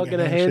hot dog and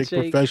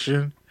handshake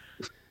profession.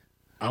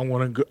 I'm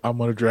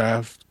gonna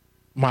draft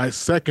my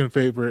second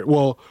favorite,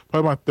 well,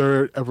 probably my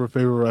third ever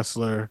favorite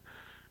wrestler.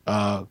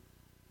 I'm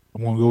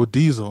gonna go with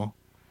Diesel,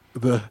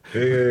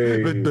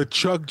 the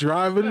truck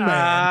driving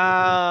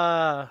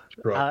man.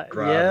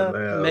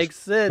 Yeah, makes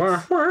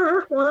sense.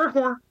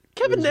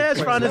 Kevin Nash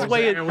found his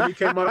way in. When he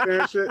came out there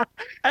and shit.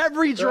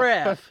 Every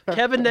draft,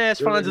 Kevin Nash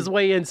finds his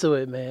way into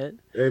it, man.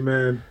 Hey,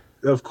 man,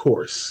 of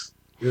course.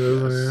 You know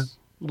what I'm saying?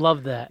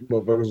 Love that.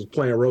 Motherfuckers was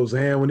playing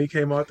Roseanne when he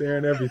came out there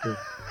and everything.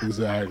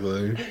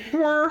 Exactly.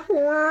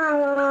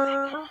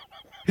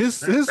 His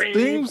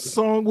theme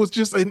song was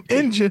just an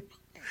engine.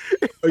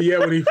 Yeah,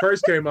 when he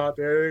first came out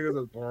there, it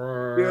was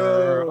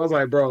I was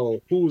like,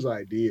 bro, whose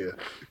idea?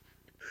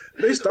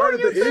 They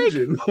started the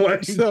engine.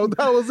 Like, so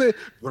that was it.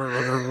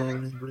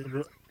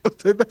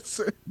 That's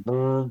it.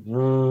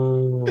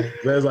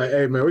 That's like,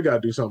 hey man, we gotta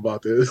do something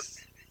about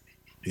this.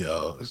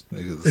 Yo, this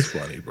nigga is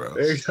funny, bro.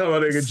 They talking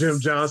about nigga Jim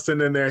Johnston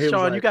in there.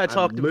 Sean, like, you gotta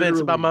talk to Vince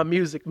about my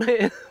music,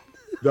 man.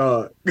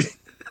 Dog.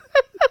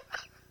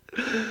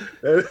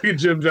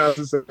 Jim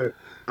Johnston said,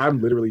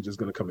 I'm literally just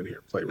gonna come in here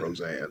and play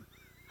Roseanne.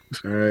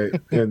 All right.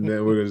 And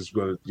then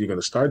you're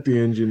gonna start the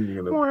engine,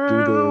 you're gonna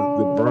do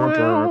the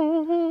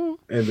brum,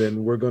 and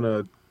then we're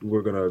gonna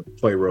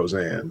play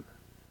Roseanne.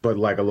 But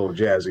like a little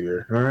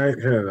jazzier. All right.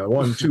 Yeah,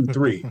 1, 2,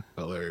 3.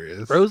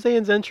 Hilarious.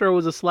 Roseanne's intro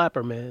was a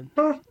slapper, man.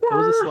 It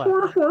was a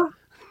slapper.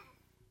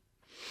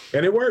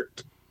 And it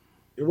worked.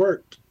 It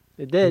worked.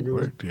 It did. It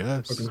worked,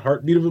 yes. Fucking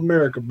heartbeat of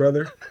America,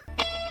 brother.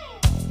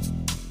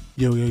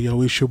 Yo,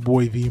 it's your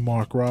boy the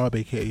Mark Rob,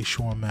 aka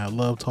Sean Mad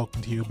Love,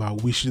 talking to you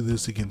about We Should Do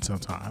This Again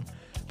Sometime,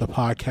 the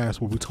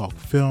podcast where we talk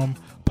film,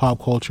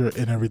 pop culture,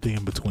 and everything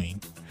in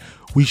between.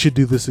 We should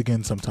do this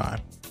again sometime.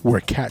 We're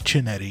Cat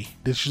Chinetti.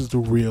 This is the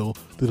real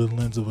through the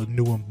lens of a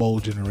new and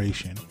bold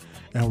generation.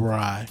 And where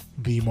I,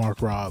 the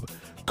Mark Rob,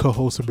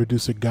 co-host and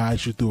producer,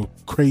 guides you through a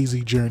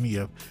crazy journey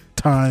of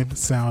time,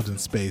 sound,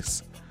 and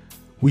space.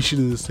 We should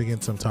do this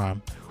again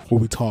sometime where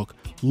we talk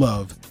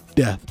love,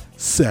 death,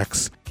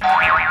 sex.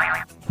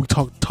 We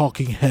talk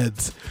talking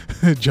heads,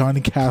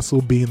 Johnny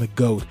Castle being the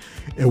GOAT,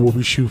 and where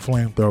we shoot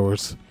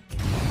flamethrowers.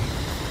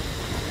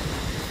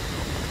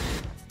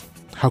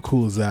 How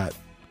cool is that?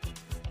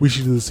 We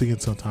should do this again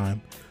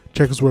sometime.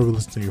 Check us wherever you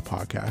listen to your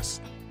podcast.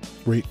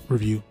 Rate,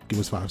 review, give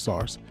us 5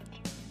 stars.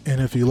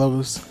 And if you love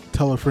us,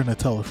 tell a friend to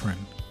tell a friend.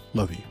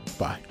 Love you.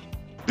 Bye.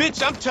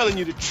 Bitch, I'm telling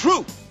you the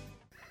truth.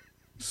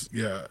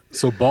 Yeah.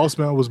 So Boss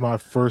Man was my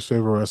first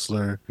favorite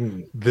wrestler.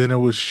 Then it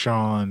was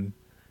Shawn.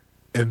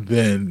 And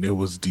then it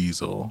was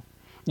Diesel.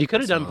 You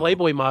could have done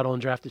Playboy model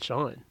and drafted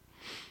Shawn.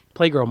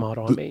 Playgirl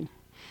model, I mean.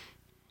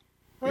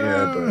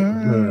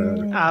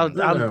 Yeah,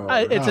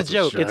 but it's a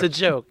joke. It's a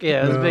joke.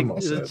 Yeah,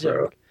 it's a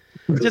joke.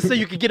 Just so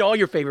you could get all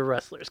your favorite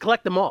wrestlers.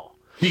 Collect them all.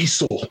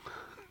 Diesel.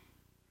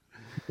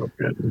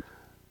 Okay.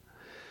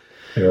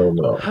 Hell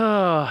no.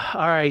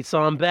 All right,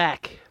 so I'm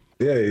back.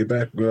 Yeah, you're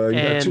back. You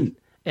got 2.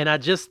 And I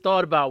just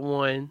thought about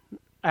one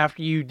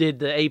after you did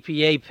the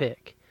APA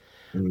pick.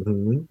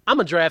 Mm-hmm. I'm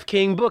a draft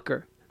King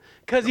Booker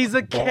because he's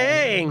a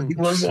king. He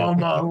was on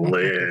my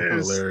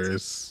list.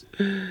 Hilarious.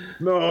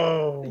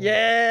 No.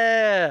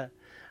 Yeah.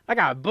 I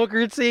got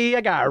Booker T,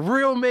 I got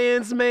Real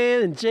Man's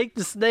Man, and Jake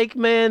the Snake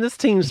Man. This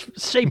team's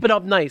shaping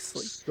up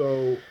nicely.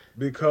 So,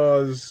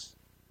 because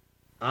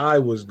I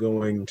was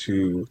going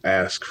to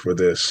ask for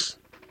this,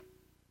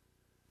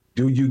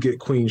 do you get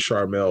Queen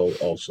Charmel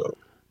also?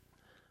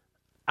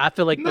 I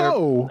feel like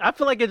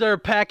they're a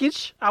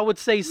package. I would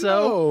say so.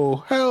 No,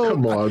 hell,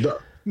 Come on,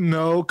 dog.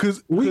 No,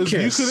 because We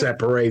can't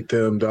separate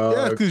them, dog.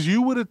 Yeah, because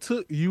you would have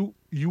took you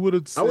would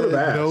have said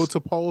no to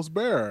Paul's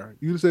Bearer.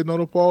 You would have said no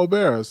to Paul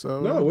Bearer.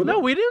 So no,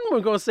 we didn't.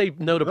 We're going to say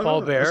no to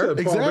Paul Bearer.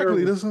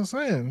 Exactly, that's what I'm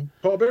saying.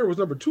 Paul Bearer was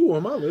number 2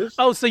 on my list.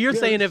 Oh, so you're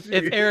saying if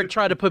Eric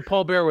tried to put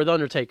Paul Bearer with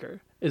Undertaker,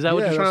 is that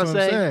what you're trying to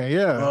say? Saying,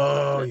 yeah.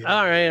 Oh, yeah.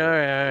 All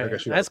right.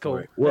 That's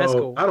cool. Well, That's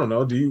cool. I don't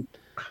know. Do you?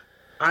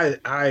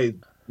 I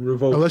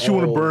revoke. Unless you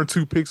want to burn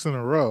 2 picks in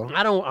a row.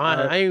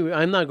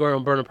 I'm not going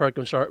to burn a pick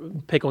on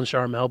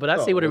Charmel, but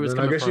I see what it was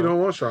coming from. I guess you don't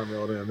want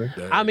Charmel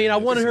then. I mean, I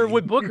wanted her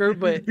with Booker,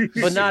 but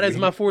not as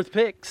my 4th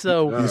pick.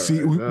 So you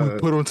see, we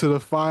put him to the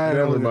fire.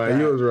 Never mind.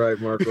 You was right,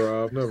 Mark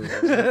Rob. Never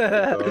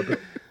mind.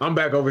 I'm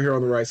back over here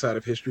on the right side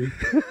of history.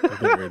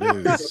 There it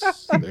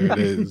is. There it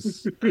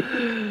is.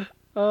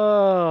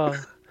 All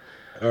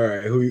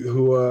right.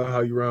 Who?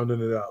 How you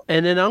rounding it out?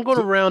 And then I'm going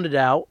to round it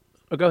out.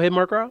 Oh, go ahead,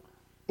 Mark Rob.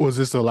 Was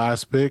this the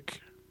last pick?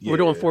 Yeah. We're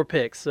doing 4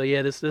 picks, so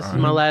yeah, this is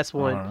my last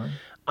one. Right.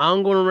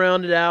 I'm going to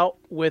round it out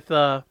with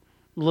a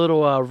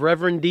little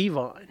Reverend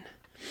Devon.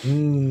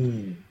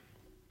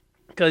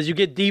 Because you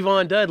get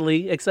Devon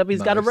Dudley, except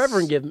he's got a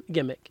Reverend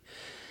gimmick.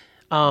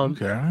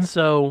 Okay.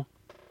 So,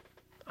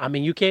 I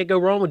mean, you can't go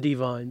wrong with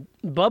Devon.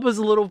 Bubba's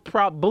a little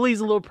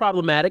Bully's a little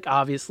problematic,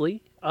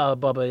 obviously.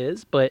 Bubba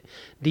is, but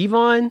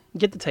Devon,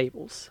 get the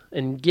tables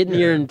and get in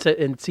here and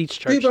teach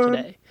church Devon,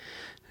 today.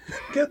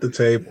 Get the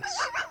tables.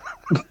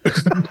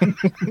 That's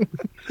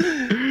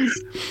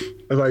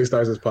how he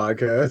starts his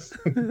podcast.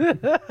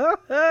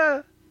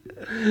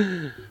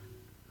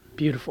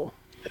 Beautiful.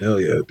 Hell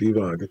yeah,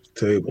 Devon, get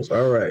the tables.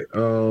 All right.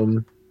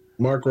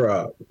 Mark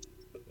Rob.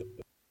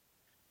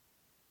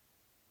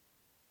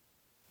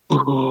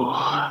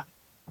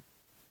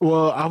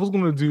 Well, I was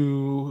gonna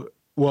do.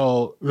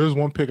 Well, there's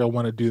one pick I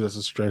want to do that's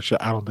a stretch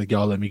that I don't think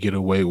y'all let me get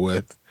away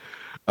with.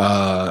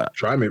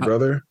 Try me,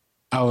 brother.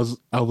 I was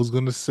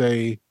gonna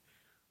say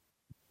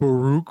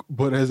Farouk,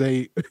 but as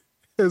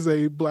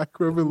a black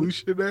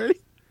revolutionary.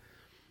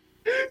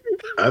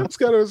 That's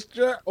kind of a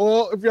stretch.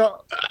 Well, if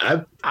y'all,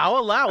 I'll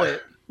allow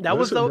it.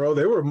 Bro.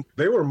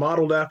 They were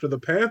modeled after the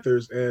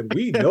Panthers, and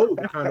we know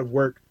the kind of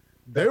work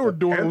they were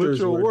doing.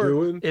 Literal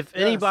work. If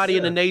anybody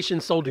in the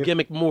nation sold a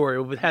gimmick more,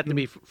 it would have to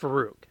be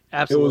Farouk.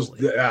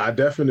 Absolutely. I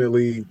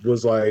definitely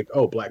was like,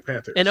 oh, Black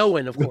Panthers. And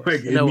Owen, of course.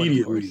 Like,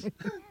 immediately.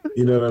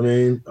 You know what I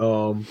mean?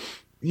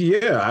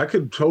 Yeah, I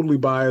could totally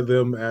buy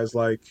them as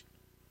like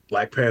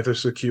Black Panther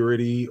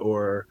security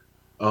or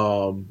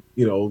the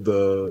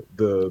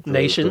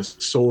nation, the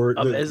sword,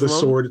 the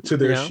sword to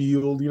their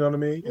shield. You know what I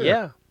mean?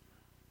 Yeah.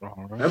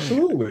 All right.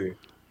 Absolutely.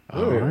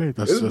 All right.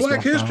 It's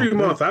Black History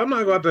Month. I'm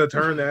not going to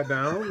turn that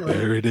down.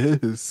 There it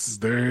is.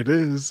 There it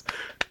is.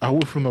 I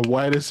went from the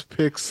whitest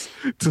picks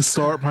to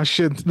start my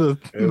shit to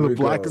the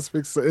blackest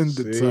picks to end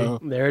it. So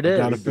there it is.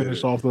 Got to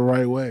finish off the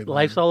right way.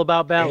 Life's all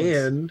about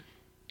balance.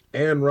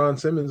 And Ron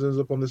Simmons ends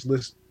up on this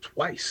list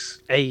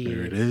twice. Hey.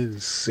 There it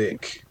is.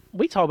 Sick.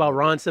 We talk about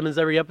Ron Simmons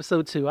every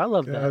episode too. I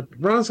love that.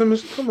 Ron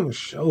Simmons, come on the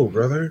show,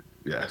 brother.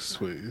 Yes,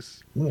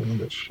 please. Come on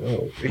the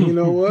show. And you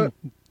know what?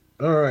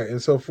 All right.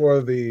 And so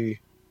for the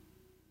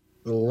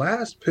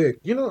last pick,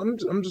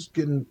 I'm just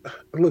getting.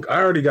 Look,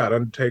 I already got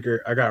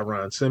Undertaker. I got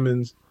Ron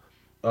Simmons.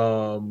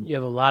 You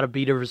have a lot of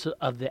beaters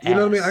of the ass. You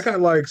know what I mean? I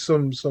got like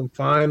some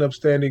fine,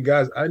 upstanding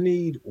guys. I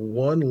need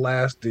one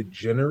last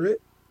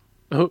degenerate.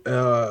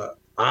 I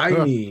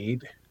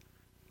need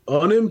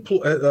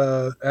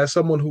unemployed. As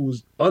someone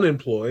who's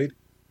unemployed,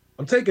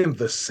 I'm taking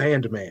the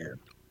Sandman.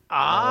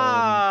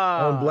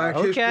 On Black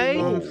History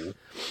Month.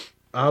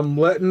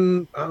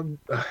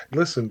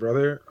 Listen,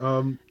 brother.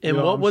 And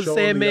what was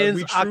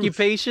Sandman's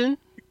occupation?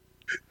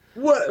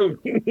 What? I don't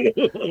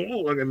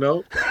fucking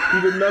know.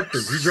 He did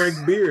nothing. He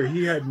drank beer.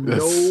 He had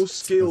no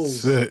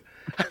skills. I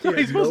thought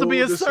he was supposed to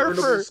be a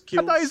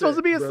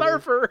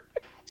surfer.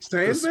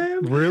 Sandman?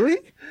 Really?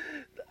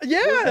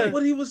 Yeah.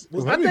 What he was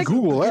Let me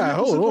Google that.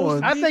 Hold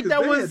on. I think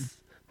that was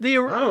the.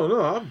 I don't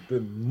know. I've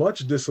been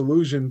much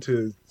disillusioned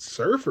to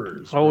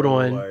surfers. Hold bro.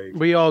 on. Like,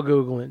 We all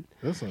Googling.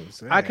 That's what I'm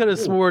saying. I could have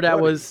swore that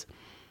buddy. was.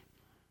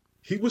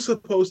 He was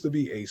supposed to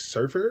be a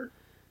surfer?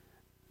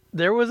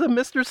 There was a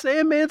Mr.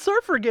 Sandman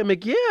surfer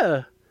gimmick,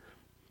 yeah.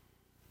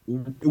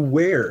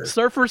 Where?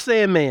 Surfer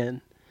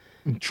Sandman.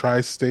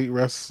 Tri-state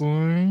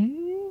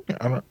wrestling.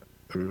 I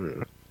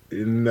don't.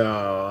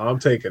 No, I'm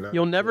taking it.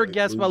 You'll never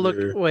guess by look.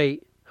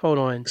 Wait, hold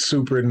on.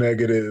 Super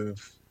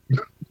negative.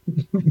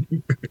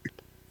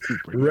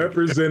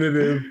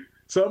 Representative.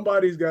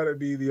 Somebody's got to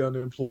be the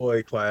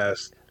unemployed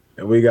class,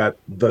 and we got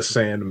the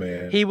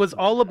Sandman. He was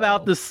all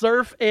about the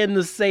surf and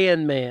the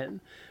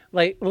Sandman.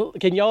 Like,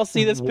 can y'all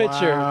see this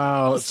picture?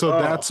 Wow. So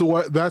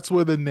that's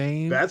where the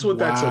name. That's what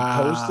that's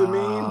supposed to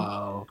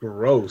mean.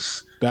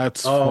 Gross.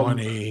 That's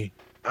funny.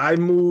 I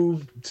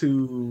moved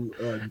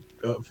to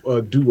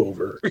a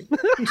do-over. I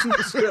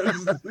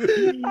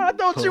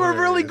thought you were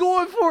really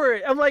going for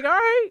it. I'm like, all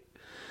right.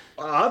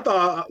 I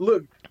thought,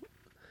 look,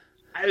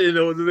 I didn't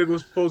know the nigga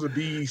was supposed to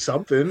be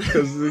something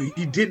because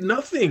he did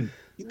nothing.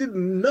 He did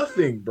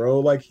nothing,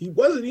 bro. Like, he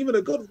wasn't even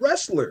a good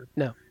wrestler.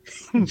 No.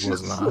 He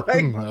was not.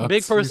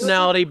 Big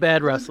personality,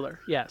 bad wrestler.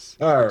 Yes.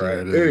 All right.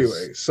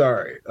 Anyway,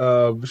 sorry.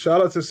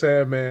 Shout out to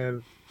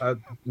Sandman. I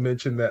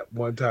mentioned that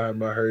one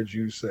time I heard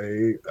you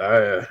say,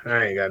 I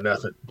ain't got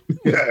nothing.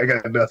 I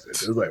got nothing.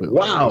 It was like,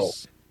 wow.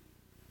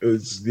 It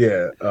was,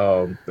 that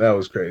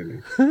was crazy.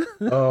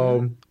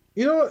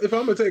 If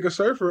I'm going to take a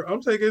surfer,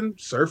 I'm taking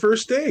Surfer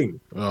Sting.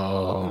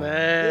 Oh.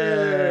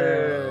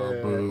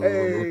 Man. Yeah.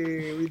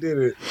 Hey, we did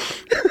it.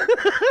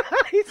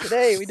 He said,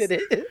 hey, we did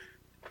it.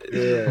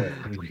 Yeah.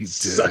 We did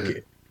Suck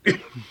it. We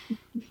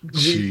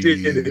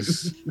did it.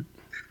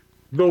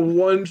 The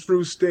one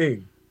true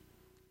Sting.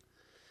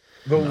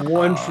 The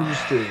one true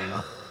Sting.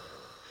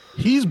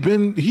 He's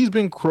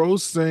been Crow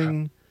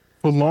Sting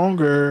for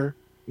longer,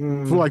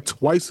 for like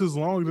twice as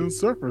long than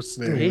Surfer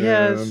Sting. He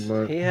has.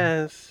 He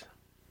has.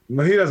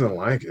 No, he doesn't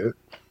like it.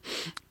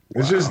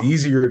 It's just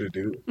easier to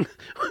do. What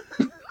do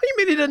you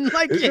mean he didn't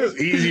like It's it? just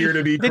easier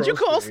to be Did you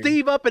Crow call Sting.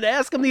 Steve up and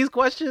ask him these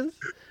questions?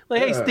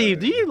 Like, hey, Steve,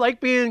 do you like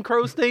being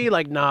Crow Sting?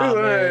 Like, nah,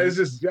 man. It's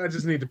just I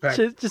just need to pack.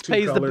 Just two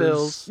pays colors. the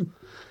bills.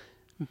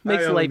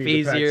 Makes I life only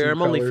need to pack easier. two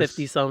I'm only colors.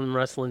 50-something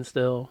wrestling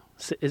still.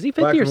 Is he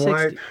Black 50 or and 60?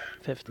 white.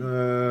 50.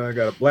 I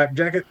got a black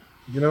jacket.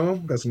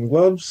 Got some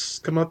gloves.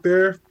 Come up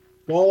there,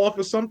 fall off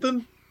of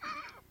something.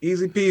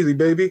 Easy peasy,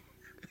 baby.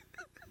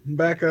 I'm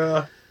back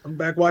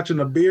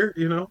watching a beer.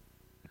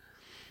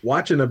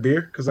 Watching a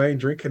beer because I ain't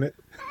drinking it.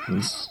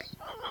 I'm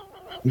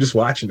just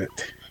watching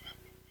it,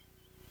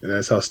 and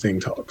that's how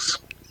Sting talks.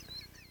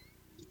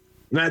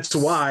 And that's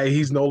why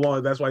he's no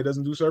longer. That's why he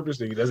doesn't do Surfer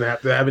Sting. He doesn't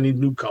have to have any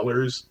new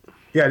colors.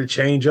 He had to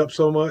change up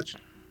so much.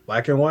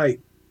 Black and white,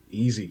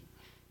 easy.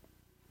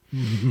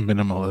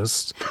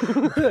 Minimalist.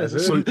 That's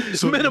it.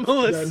 So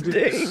Minimalist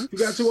Sting. You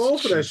got too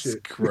old for that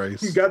shit.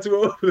 Christ. You got too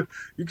old.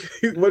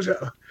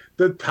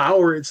 The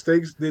power it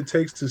takes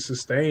to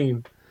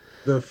sustain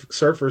the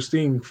Surfer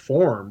Sting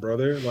form,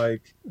 brother.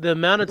 Like The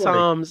amount of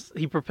times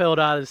he propelled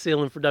out of the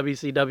ceiling for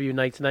WCW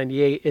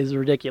 1998 is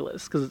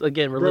ridiculous. Because,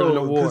 again, we're living in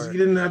a war. because he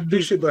didn't have to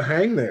do shit but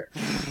hang there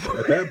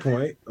at that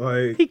point.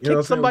 Like He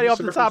kicked somebody off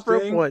the top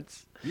rope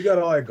once. You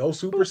gotta go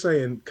Super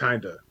Saiyan,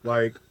 kinda.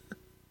 Like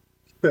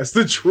that's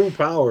the true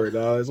power,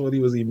 dog. That's what he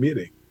was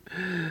emitting.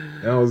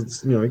 That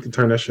was, he could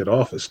turn that shit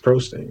off as Pro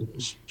Sting.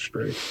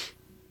 Straight.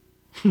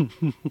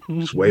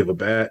 Just wave a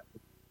bat.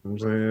 You know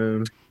what I'm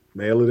saying?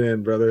 Nail it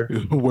in, brother.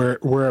 Wear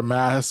a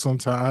mask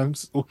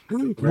sometimes.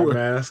 Wear a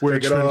mask. Wear a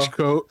take it trench off.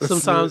 coat.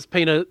 Sometimes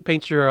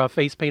paint your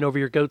face paint over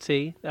your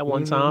goatee. That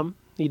one time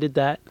he did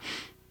that.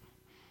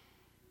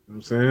 You know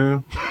what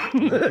I'm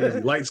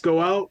saying? Lights go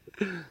out,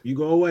 you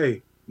go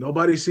away.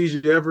 Nobody sees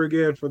you ever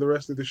again for the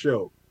rest of the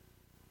show.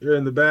 You're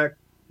in the back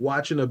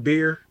watching a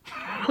beer.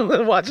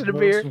 Watching a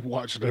beer.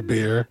 Watching a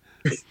beer.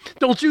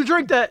 Don't you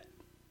drink that.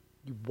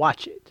 You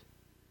watch it.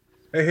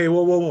 Hey,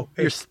 whoa.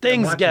 Hey, Your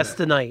Sting's I'm guest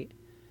that. tonight.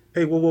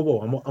 Hey,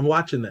 whoa. I'm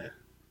watching that.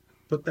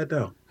 Put that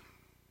down.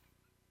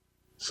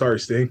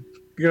 Sorry, Sting.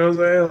 You know what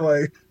I'm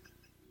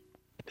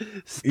saying?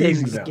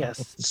 Sting's now. guess.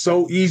 It's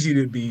so easy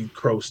to be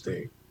Crow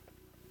Sting.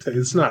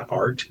 It's not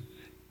art.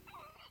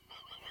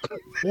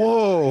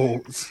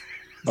 Whoa.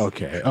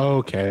 Okay.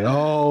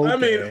 I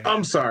mean,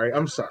 I'm sorry.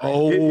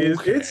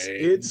 Okay.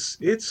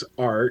 It's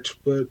art,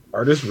 but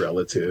art is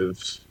relative.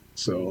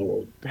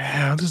 So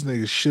damn, this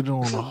nigga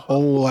shitting on a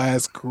whole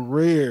ass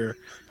career.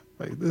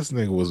 Like this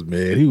nigga was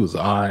mid. He was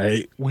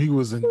alright when he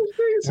was in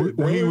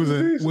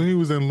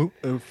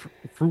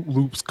Fruit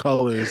Loops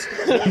colors.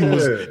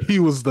 He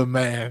was the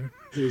man.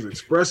 He was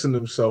expressing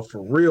himself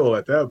for real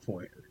at that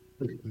point.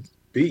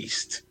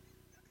 Beast.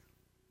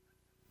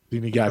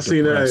 Then he got I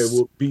seen depressed. that it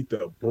will beat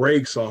the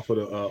brakes off of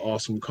the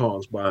Awesome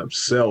Kongs by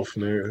himself,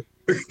 man.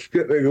 That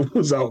nigga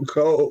was out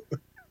cold.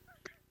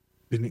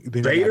 Then he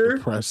Vader? got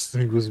depressed.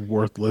 He was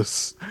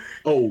worthless.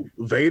 Oh,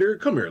 Vader,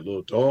 come here,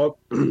 little dog.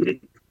 You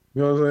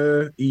know what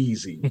I'm saying?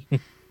 Easy.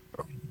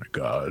 Oh my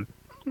god.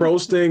 Pro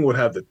Sting would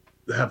have the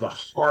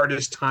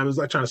hardest time. It's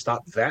like trying to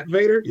stop that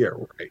Vader. Yeah,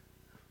 right.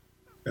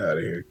 Out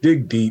of here.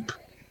 Dig deep.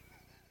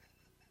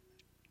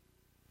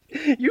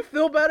 You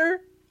feel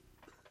better?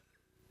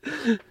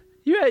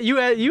 You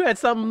had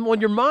something on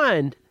your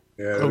mind.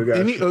 Yeah,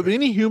 Of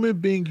any human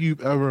being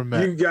you've ever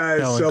met, you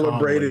guys Kellen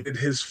celebrated Conley.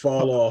 his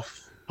fall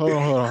off. Hold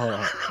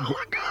on.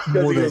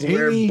 Because he was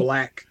wearing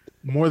black.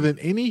 More than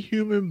any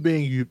human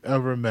being you've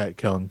ever met,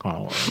 Kellen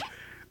Conley,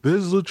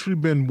 there's literally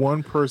been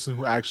one person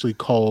who actually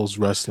calls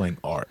wrestling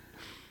art,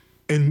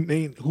 and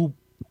who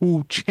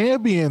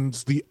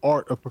champions the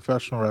art of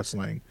professional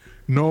wrestling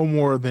no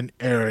more than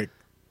Eric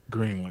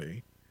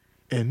Greenlee.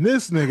 And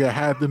this nigga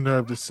had the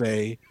nerve to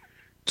say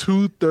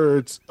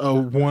 2/3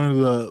 of one of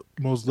the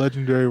most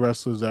legendary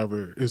wrestlers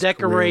ever.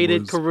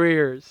 Decorated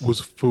careers. Was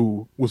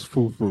foo.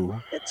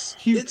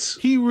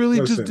 He really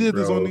Listen, just did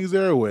this bro. on these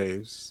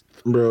airwaves.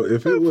 Bro,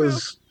 if it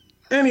was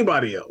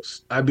anybody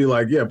else, I'd be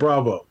like, yeah,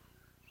 bravo.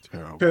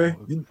 Terrible. Okay?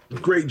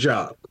 Great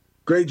job.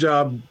 Great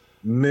job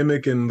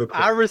mimicking the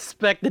I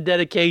respect the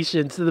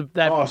dedication to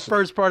that Awesome.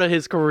 first part of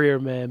his career,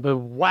 man. But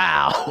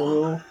wow.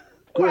 Well,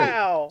 great.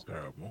 Wow.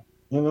 Terrible.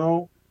 You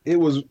know,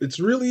 it's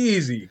really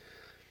easy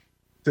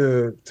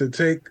to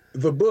take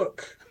the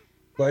book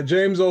by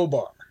James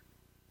O'Barr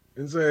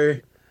and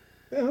say,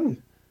 yeah,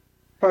 I'm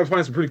probably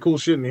find some pretty cool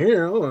shit in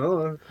here.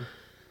 Oh,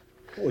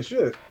 holy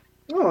shit.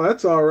 Oh,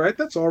 that's all right.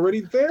 That's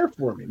already there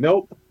for me.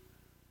 Nope.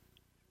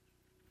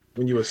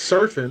 When you were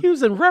surfing,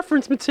 Using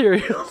reference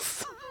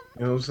materials.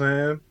 you know what I'm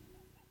saying?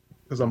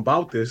 Because I'm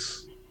about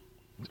this.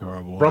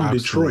 Terrible. From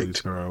Absolutely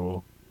Detroit.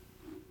 Terrible.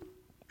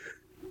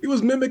 He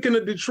was mimicking a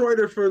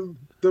Detroiter for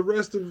the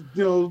rest of,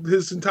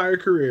 his entire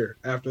career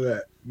after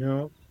that,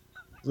 So,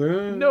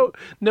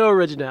 No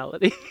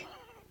originality.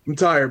 I'm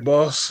tired,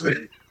 boss.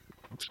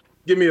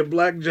 Give me a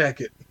black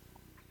jacket.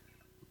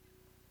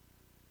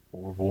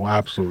 Horrible.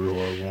 Absolutely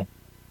horrible.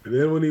 And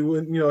then when he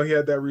went, he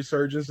had that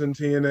resurgence in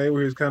TNA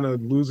where he was kind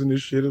of losing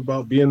his shit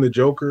about being the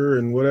Joker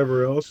and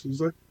whatever else. He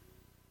was like,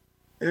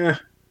 yeah,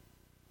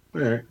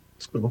 all right,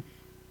 it's cool.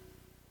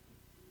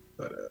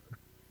 But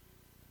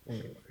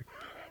anyway.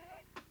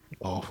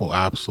 Awful.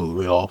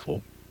 Absolutely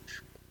awful.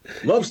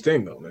 Love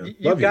Sting though, man.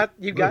 You got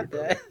you,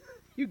 that.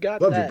 You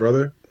got Love that. you,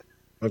 brother.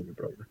 Love you,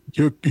 brother.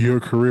 Your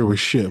career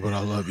was shit, but I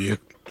love you.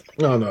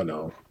 No.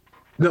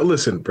 No,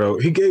 listen, bro.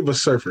 He gave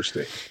us Surfer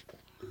Sting.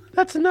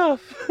 That's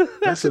enough.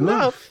 That's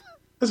enough.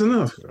 That's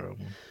enough.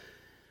 Terrible.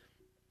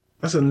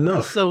 That's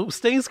enough. So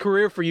Sting's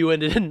career for you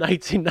ended in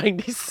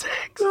 1996.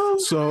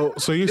 So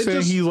you're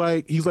saying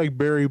he's like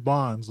Barry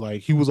Bonds,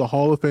 like he was a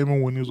Hall of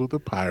Famer when he was with the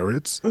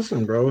Pirates.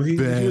 Listen, bro. He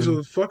was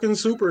a fucking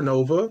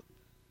supernova.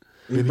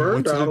 He Then he burned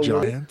went to out the a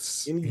little,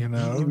 Giants. and You he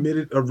know,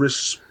 emitted a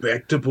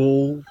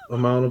respectable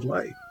amount of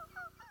light.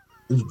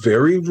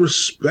 Very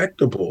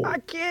respectable. I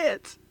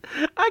can't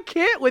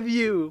with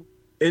you.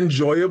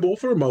 Enjoyable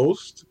for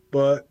most,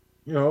 but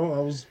I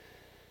was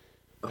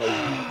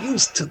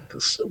used to the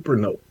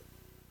supernova.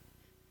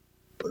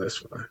 But that's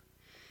fine.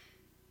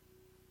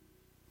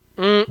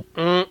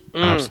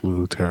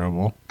 absolutely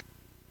terrible.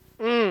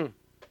 Hey,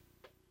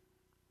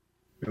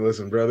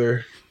 listen,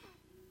 brother.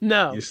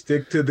 No. You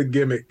stick to the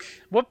gimmick.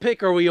 What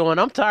pick are we on?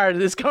 I'm tired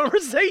of this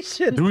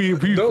conversation. We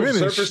No, finished.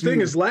 Surfer Sting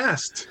is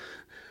last.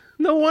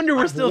 No wonder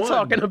we're I've still won.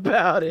 talking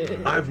about it.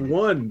 I've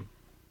won.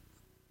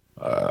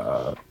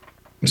 Can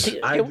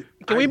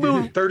we did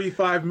move? it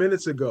 35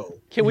 minutes ago?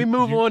 Can we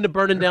move on to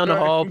burning down the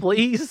hall,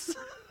 please?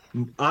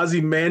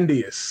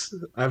 Ozymandias.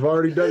 I've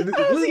already done it.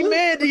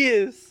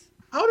 Ozymandias.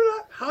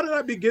 How did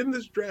I begin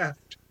this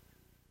draft?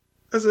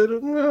 I said,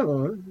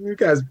 no, you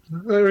guys,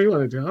 whatever you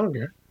want to do, I don't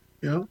care.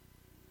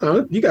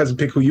 You guys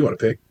pick who you want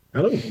to pick.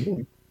 I don't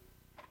know.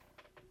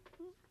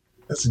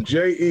 That's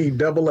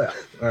JEFF.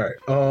 All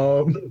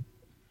right.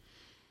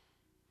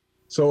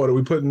 So what are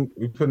we putting?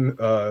 We putting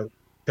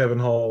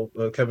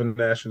Kevin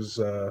Nash's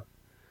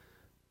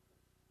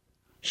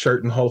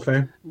shirt in Hall of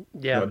Fame.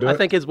 Yeah, I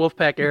think his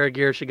Wolfpack era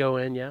gear should go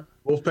in. Yeah.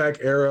 Wolfpack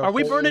era. Are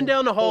we burning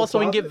down the hall so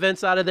we can get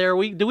Vince out of there?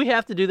 Do we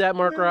have to do that,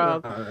 Mark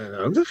Rob?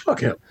 No, just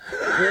fuck him.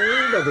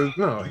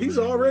 No, he's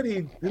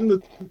already in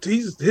the.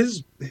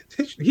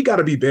 He got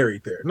to be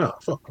buried there. No,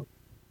 fuck him.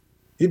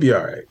 He'd be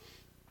all right.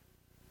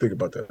 Think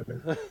about that,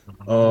 man.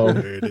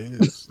 There it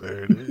is.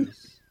 There it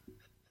is.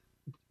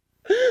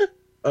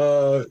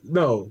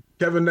 No,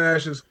 Kevin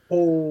Nash's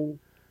whole.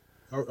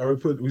 Are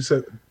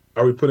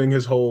we putting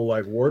his whole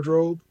like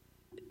wardrobe?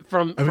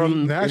 From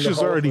Nash is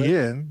already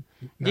in.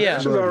 Yeah,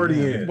 Nash is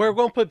already in. We're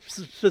going to put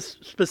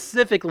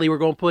specifically. We're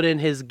going to put in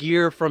his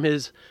gear from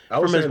his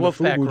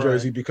Wolfpack FUBU run.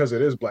 jersey because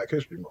it is Black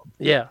History Month.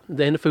 Yeah,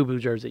 in the FUBU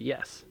jersey.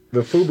 Yes.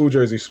 The FUBU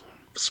jersey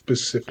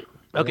specific.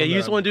 Okay, you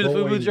just want to do the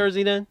FUBU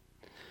jersey then?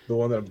 The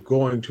one that I'm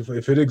going to,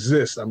 if it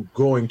exists, I'm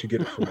going to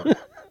get it for money.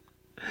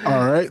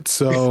 All right,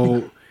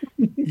 so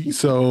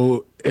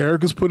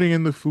Eric is putting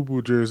in the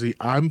FUBU jersey.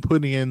 I'm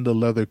putting in the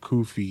leather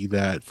kufi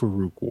that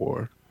Farouk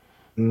wore.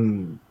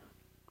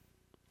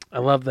 I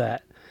love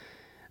that.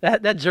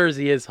 That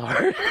jersey is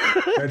hard.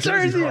 That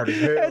jersey's hard as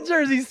hell. That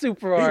jersey's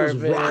super hard,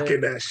 man. He was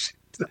rocking that shit.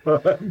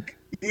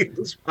 He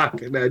was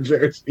rocking that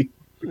jersey.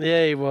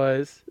 Yeah, he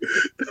was.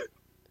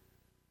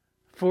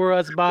 For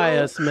us, by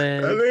us,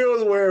 man. I think he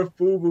was wearing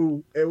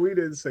FUBU, and we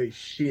didn't say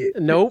shit.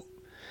 Nope.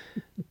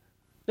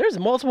 There's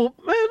multiple.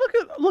 Man,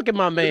 look at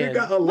my man.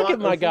 Look at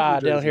my guy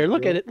down here.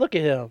 Look at it. Look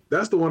at him.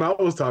 That's the one I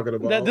was talking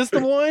about. This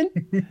the one?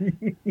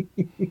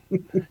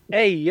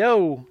 Hey,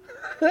 yo.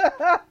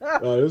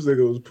 This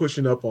nigga was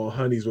pushing up on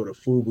honeys with a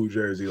FUBU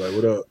jersey. Like,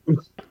 what up?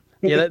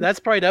 Yeah, that's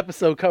probably the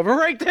episode cover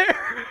right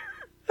there.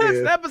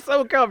 That's the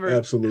episode cover.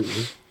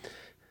 Absolutely.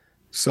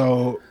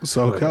 So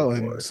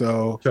Kellen, you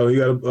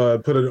got to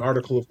put an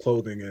article of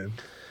clothing in.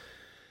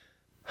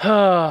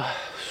 I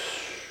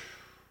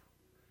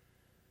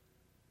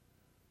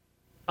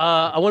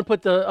want to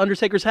put the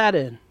Undertaker's hat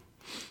in.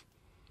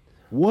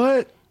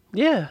 What?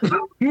 Yeah.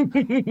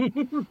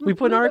 We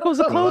put articles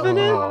of clothing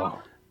in?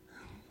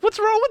 What's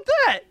wrong with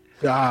that?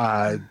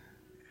 God.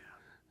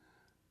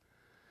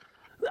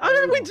 I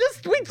mean, we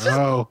just.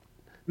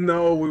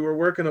 No, we were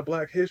working a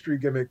Black History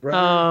gimmick, bro.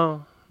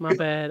 Oh, my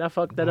bad. I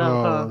fucked that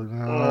up, huh?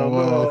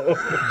 No.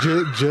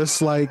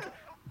 Just like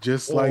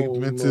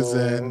Vince's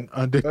and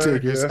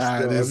Undertaker's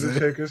hat, is it?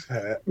 Undertaker's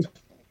hat.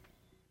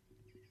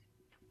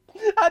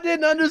 I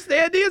didn't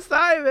understand the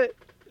assignment.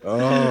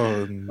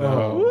 Oh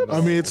no!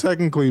 I mean, it's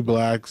technically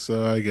black,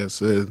 so I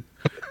guess it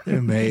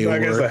may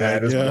work. I guess the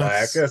hat is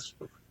black. That's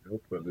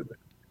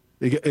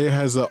it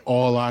has an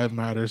all lives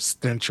matter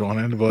stench on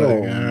it, but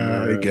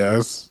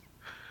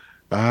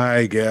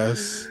I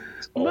guess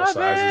all My sizes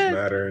bad.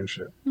 matter and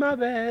shit. My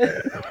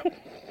bad.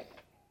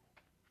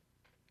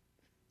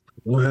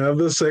 We'll have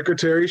the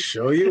secretary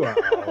show you out.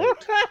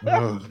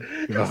 oh,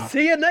 God.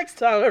 See you next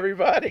time,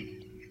 everybody.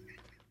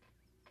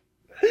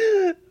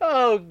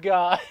 Oh,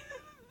 God.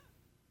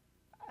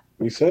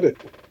 We said it.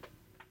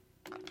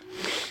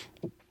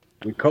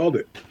 We called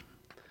it.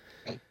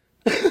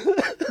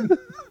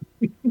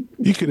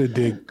 You could have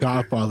did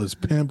Godfather's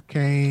Pimp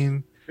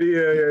Cane.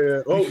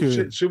 Yeah. Oh,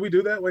 shit. Should we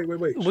do that? Wait.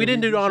 We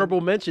didn't do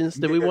honorable mentions.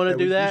 Did we want to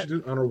do that? We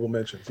should do honorable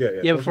mentions. Yeah.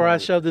 Yeah, before I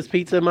shove this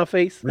pizza in my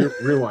face.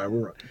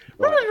 Rewind.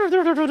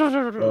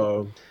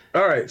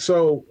 All right.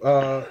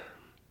 So,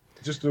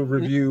 just a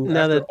review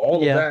after all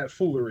of that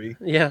foolery.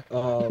 Yeah.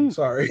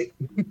 Sorry.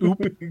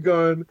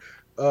 Gun.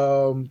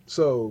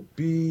 So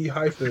B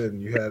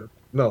hyphen.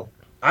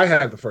 I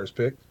had the first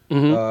pick.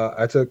 Mm-hmm.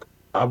 I took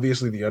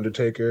obviously the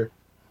Undertaker,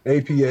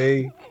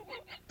 APA,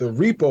 the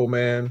Repo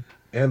Man,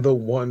 and the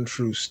One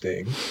True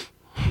Sting.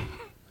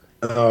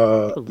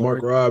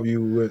 Mark Robb,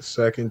 you went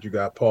second. You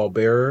got Paul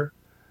Bearer.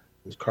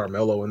 It was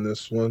Carmelo in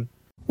this one.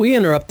 We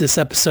interrupt this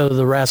episode of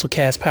the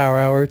Razzlecast Power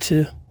Hour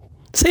to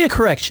say a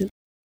correction.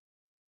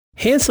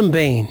 Handsome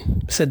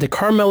Bane said that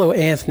Carmelo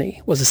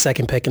Anthony was the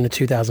second pick in the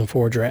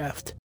 2004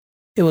 draft.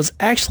 It was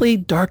actually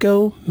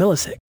Darko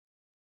Milicic.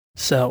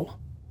 So,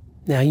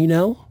 now you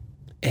know,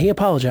 and he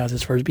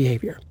apologizes for his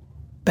behavior.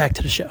 Back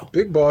to the show.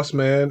 Big Boss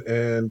Man,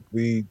 and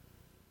we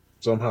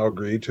somehow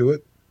agreed to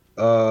it.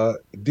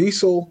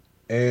 Diesel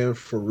and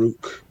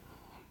Farouk.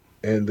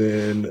 And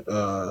then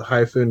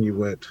hyphen, you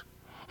went...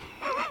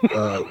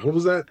 what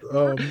was that?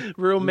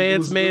 Real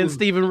man's man,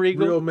 Steven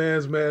Regal. Real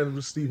man's man,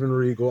 Steven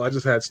Regal. I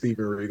just had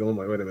Steven Regal. I'm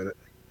like, wait a minute.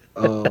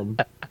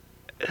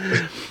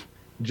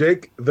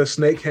 Jake the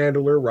Snake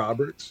Handler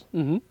Roberts.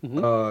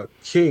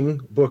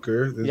 King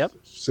Booker, the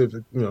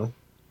civic,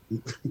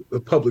 the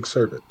public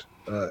servant.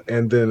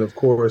 And then, of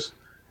course,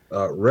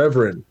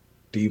 Reverend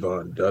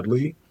Devon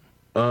Dudley.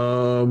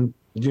 Do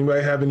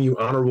anybody have any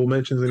honorable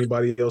mentions? Any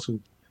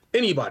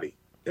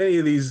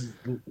of these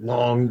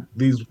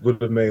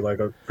would have made like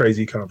a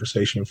crazy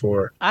conversation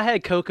for. I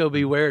had Coco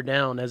Beware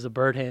down as a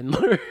bird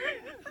handler.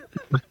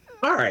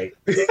 All right.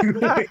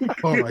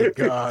 Oh my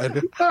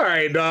God. All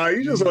right, dog.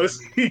 You just want to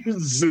see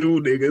zoo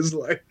niggas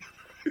like.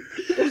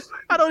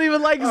 I don't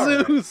even like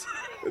zoos.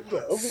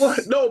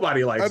 What?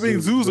 Nobody likes.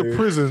 Zoos are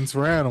prisons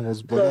for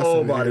animals, but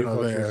nobody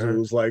fucking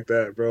zoos like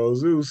that, bro.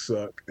 Zoos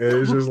suck. And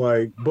it's just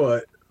like,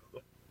 but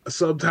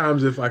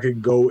sometimes if I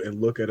could go and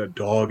look at a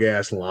dog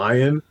ass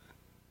lion.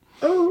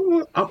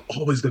 Oh, I'm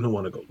always gonna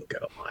want to go look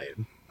at a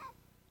lion,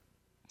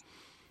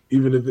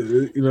 even if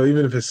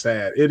it's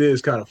sad. It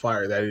is kind of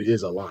fire that it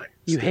is a lion.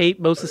 You hate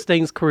most of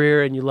Sting's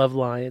career and you love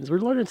lions. We're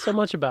learning so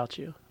much about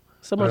you.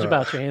 So much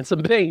about your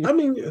handsome Bane. I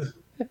mean,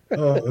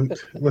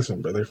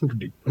 listen, brother,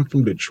 I'm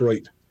from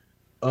Detroit.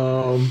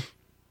 Let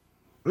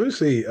me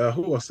see.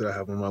 Who else did I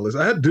have on my list?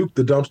 I had Duke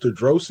the Dumpster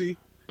Drosy.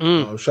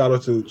 Shout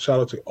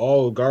out to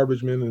all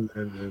garbage men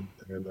and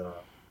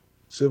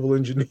civil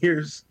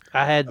engineers.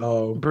 I had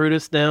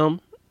Brutus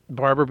down,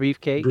 Barber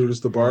Beefcake.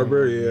 Brutus the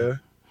Barber, yeah.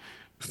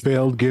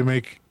 Failed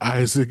gimmick,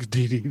 Isaac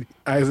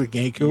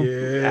Yankum.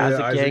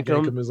 Yeah, Isaac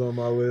Yankum is on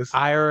my list.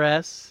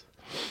 IRS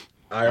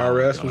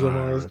was on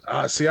my list.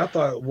 I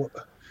thought,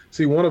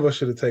 one of us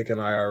should have taken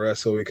IRS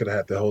so we could have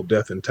had the whole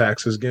death and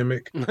taxes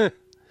gimmick.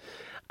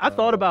 I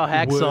thought about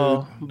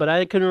Hacksaw, but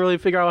I couldn't really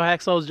figure out what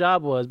Hacksaw's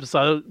job was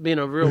besides being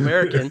a real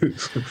American.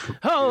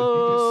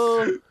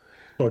 Oh,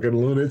 fucking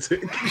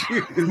lunatic.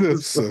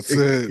 That's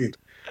it.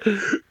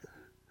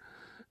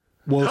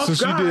 Well, Tough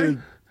since guy. you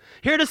did,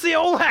 here to see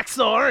old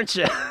Hacksaw, aren't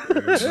you?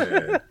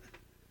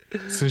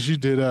 since you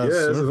did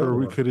Surfer,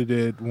 we could have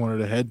did one of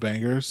the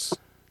headbangers.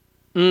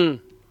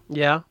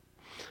 Yeah.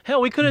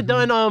 Hell, we could have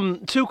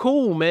done Too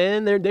Cool,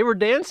 man. They were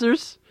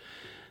dancers.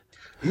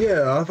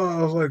 Yeah, I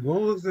was like,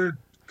 what was their?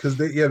 Because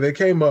they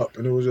came up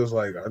and it was just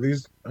like, are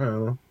these? I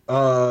don't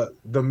know.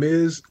 The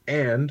Miz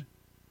and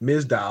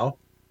Miz Dow.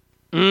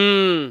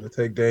 They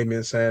take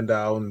Damien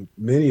Sandow and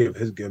many of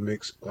his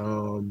gimmicks.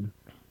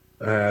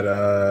 I had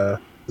the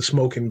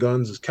Smoking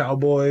Guns as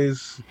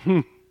Cowboys.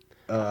 I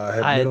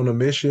had Men on a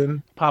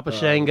Mission. Papa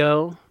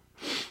Shango.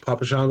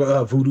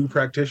 Voodoo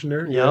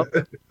Practitioner. Yep.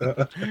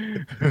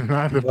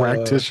 Not the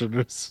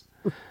practitioners.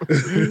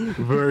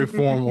 Very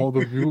formal.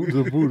 The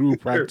voodoo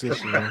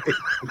practitioner.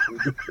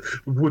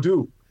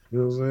 Voodoo. You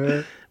know what I'm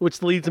saying?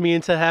 Which leads me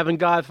into having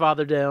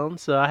Godfather down.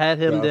 So I had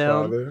him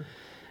down.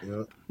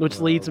 Yep. Which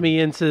leads me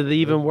into the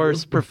even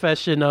worse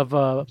profession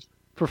of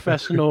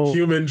professional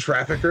human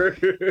trafficker.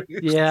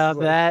 Yeah,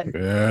 that,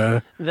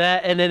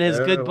 and then his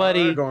good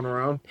buddy going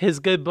around. His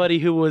good buddy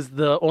who was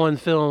the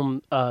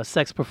on-film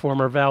sex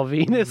performer Val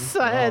Venus.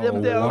 I had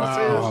him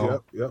down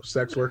too. Yep.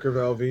 Sex worker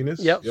Val Venus.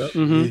 Yep.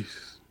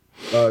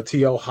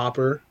 T.L.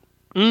 Hopper.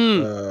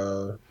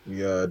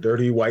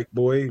 Dirty white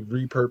boy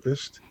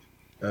repurposed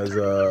as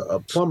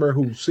a plumber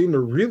who seemed to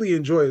really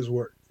enjoy his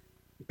work.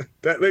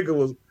 That nigga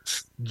was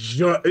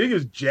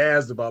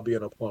jazzed about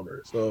being a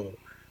plumber. So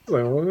it's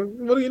like,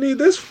 what do you need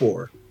this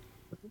for?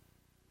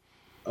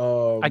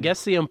 I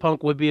guess CM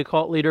Punk would be a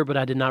cult leader, but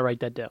I did not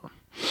write that down.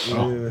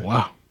 Oh,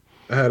 wow.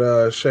 I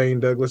had Shane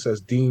Douglas as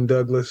Dean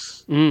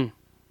Douglas. Bob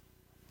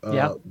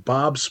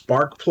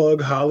Sparkplug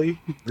Holly,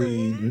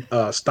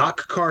 the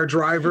stock car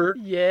driver.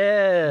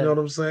 Yeah. You know what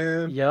I'm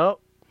saying? Yep.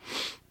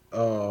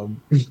 Wow.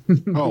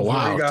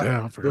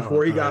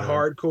 Before he got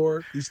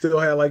hardcore, he still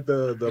had like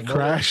the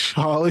Crash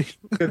Holly.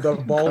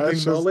 The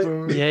balding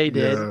mullet. Yeah, he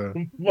did.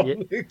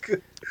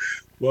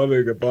 My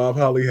nigga Bob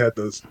Holly had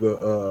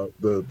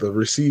the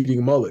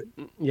receding mullet.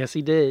 Yes,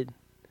 he did.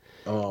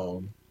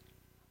 Bo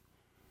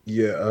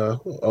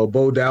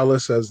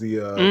Dallas as the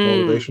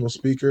motivational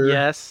speaker.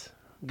 Yes,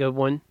 good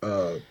one.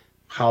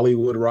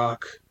 Hollywood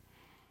Rock.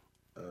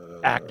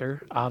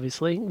 Actor,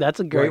 obviously.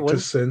 That's a great Right one.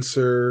 to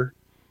Censor.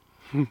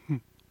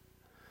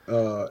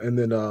 And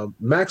then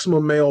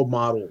Maximum Male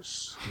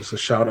Models. Just a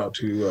shout out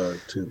to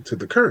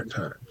the current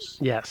times.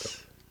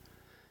 Yes.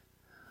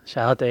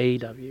 Shout out to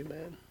AEW,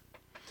 man.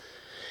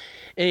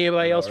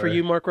 Anybody else for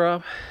you, Mark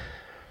Rob?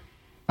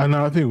 I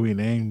know. I think we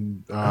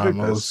named. I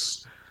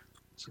was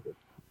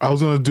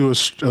gonna do a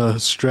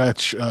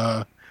stretch.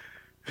 The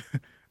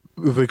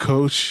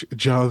coach,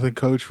 Jonathan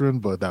Coachman,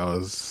 but that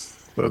was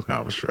kind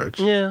of a stretch.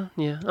 Yeah.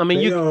 I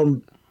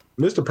mean,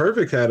 Mr.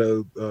 Perfect had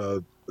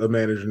a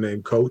manager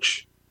named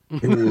Coach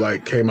who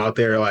like came out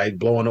there like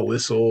blowing a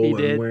whistle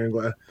and wearing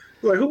glass.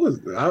 Like who was?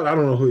 I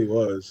don't know who he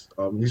was.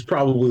 He's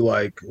probably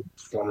like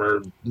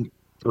former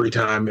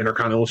 3-time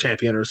Intercontinental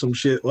Champion or some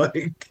shit.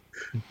 Like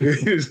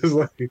he's just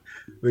like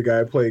the guy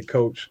who played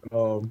Coach.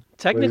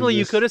 Technically,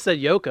 you could have said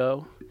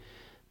Yoko.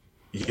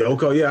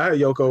 Yoko, yeah, I had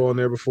Yoko on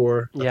there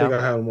before. I think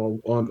I had him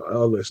on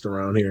a list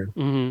around here.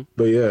 Mm-hmm.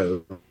 But yeah,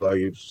 like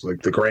it's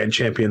like the grand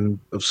champion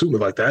of sumo.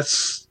 Like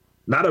that's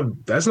not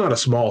a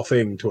small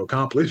thing to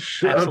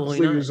accomplish.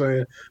 Absolutely not. You're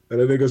saying that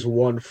I think it's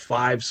won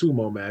 5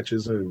 sumo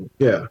matches, and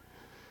I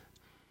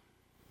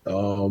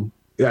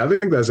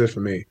think that's it for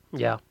me.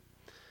 Yeah,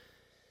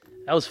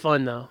 that was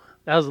fun though.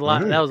 That was a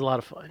lot. That was a lot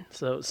of fun.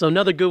 So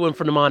another good one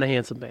for the Monahan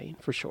Handsome Bane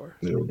for sure.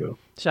 There we go.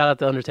 Shout out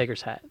to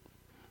Undertaker's hat.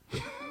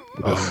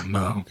 Oh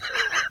no.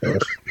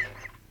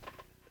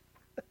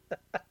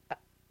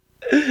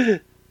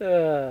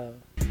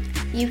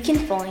 You can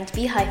find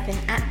B-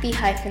 at B-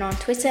 on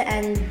Twitter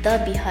and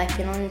the B-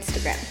 on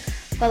Instagram.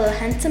 Follow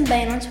Handsome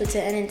Bane on Twitter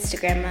and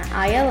Instagram at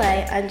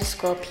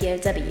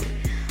ILA_POW.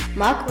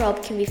 Mark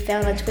Rob can be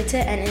found on Twitter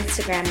and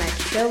Instagram at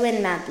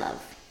ShowinMadLove.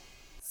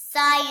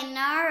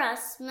 Sayonara,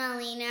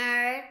 smelly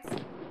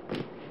nerds.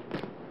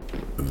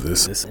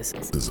 This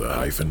is a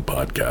Hyphen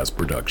podcast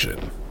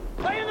production.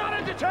 Are you not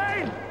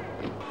entertained?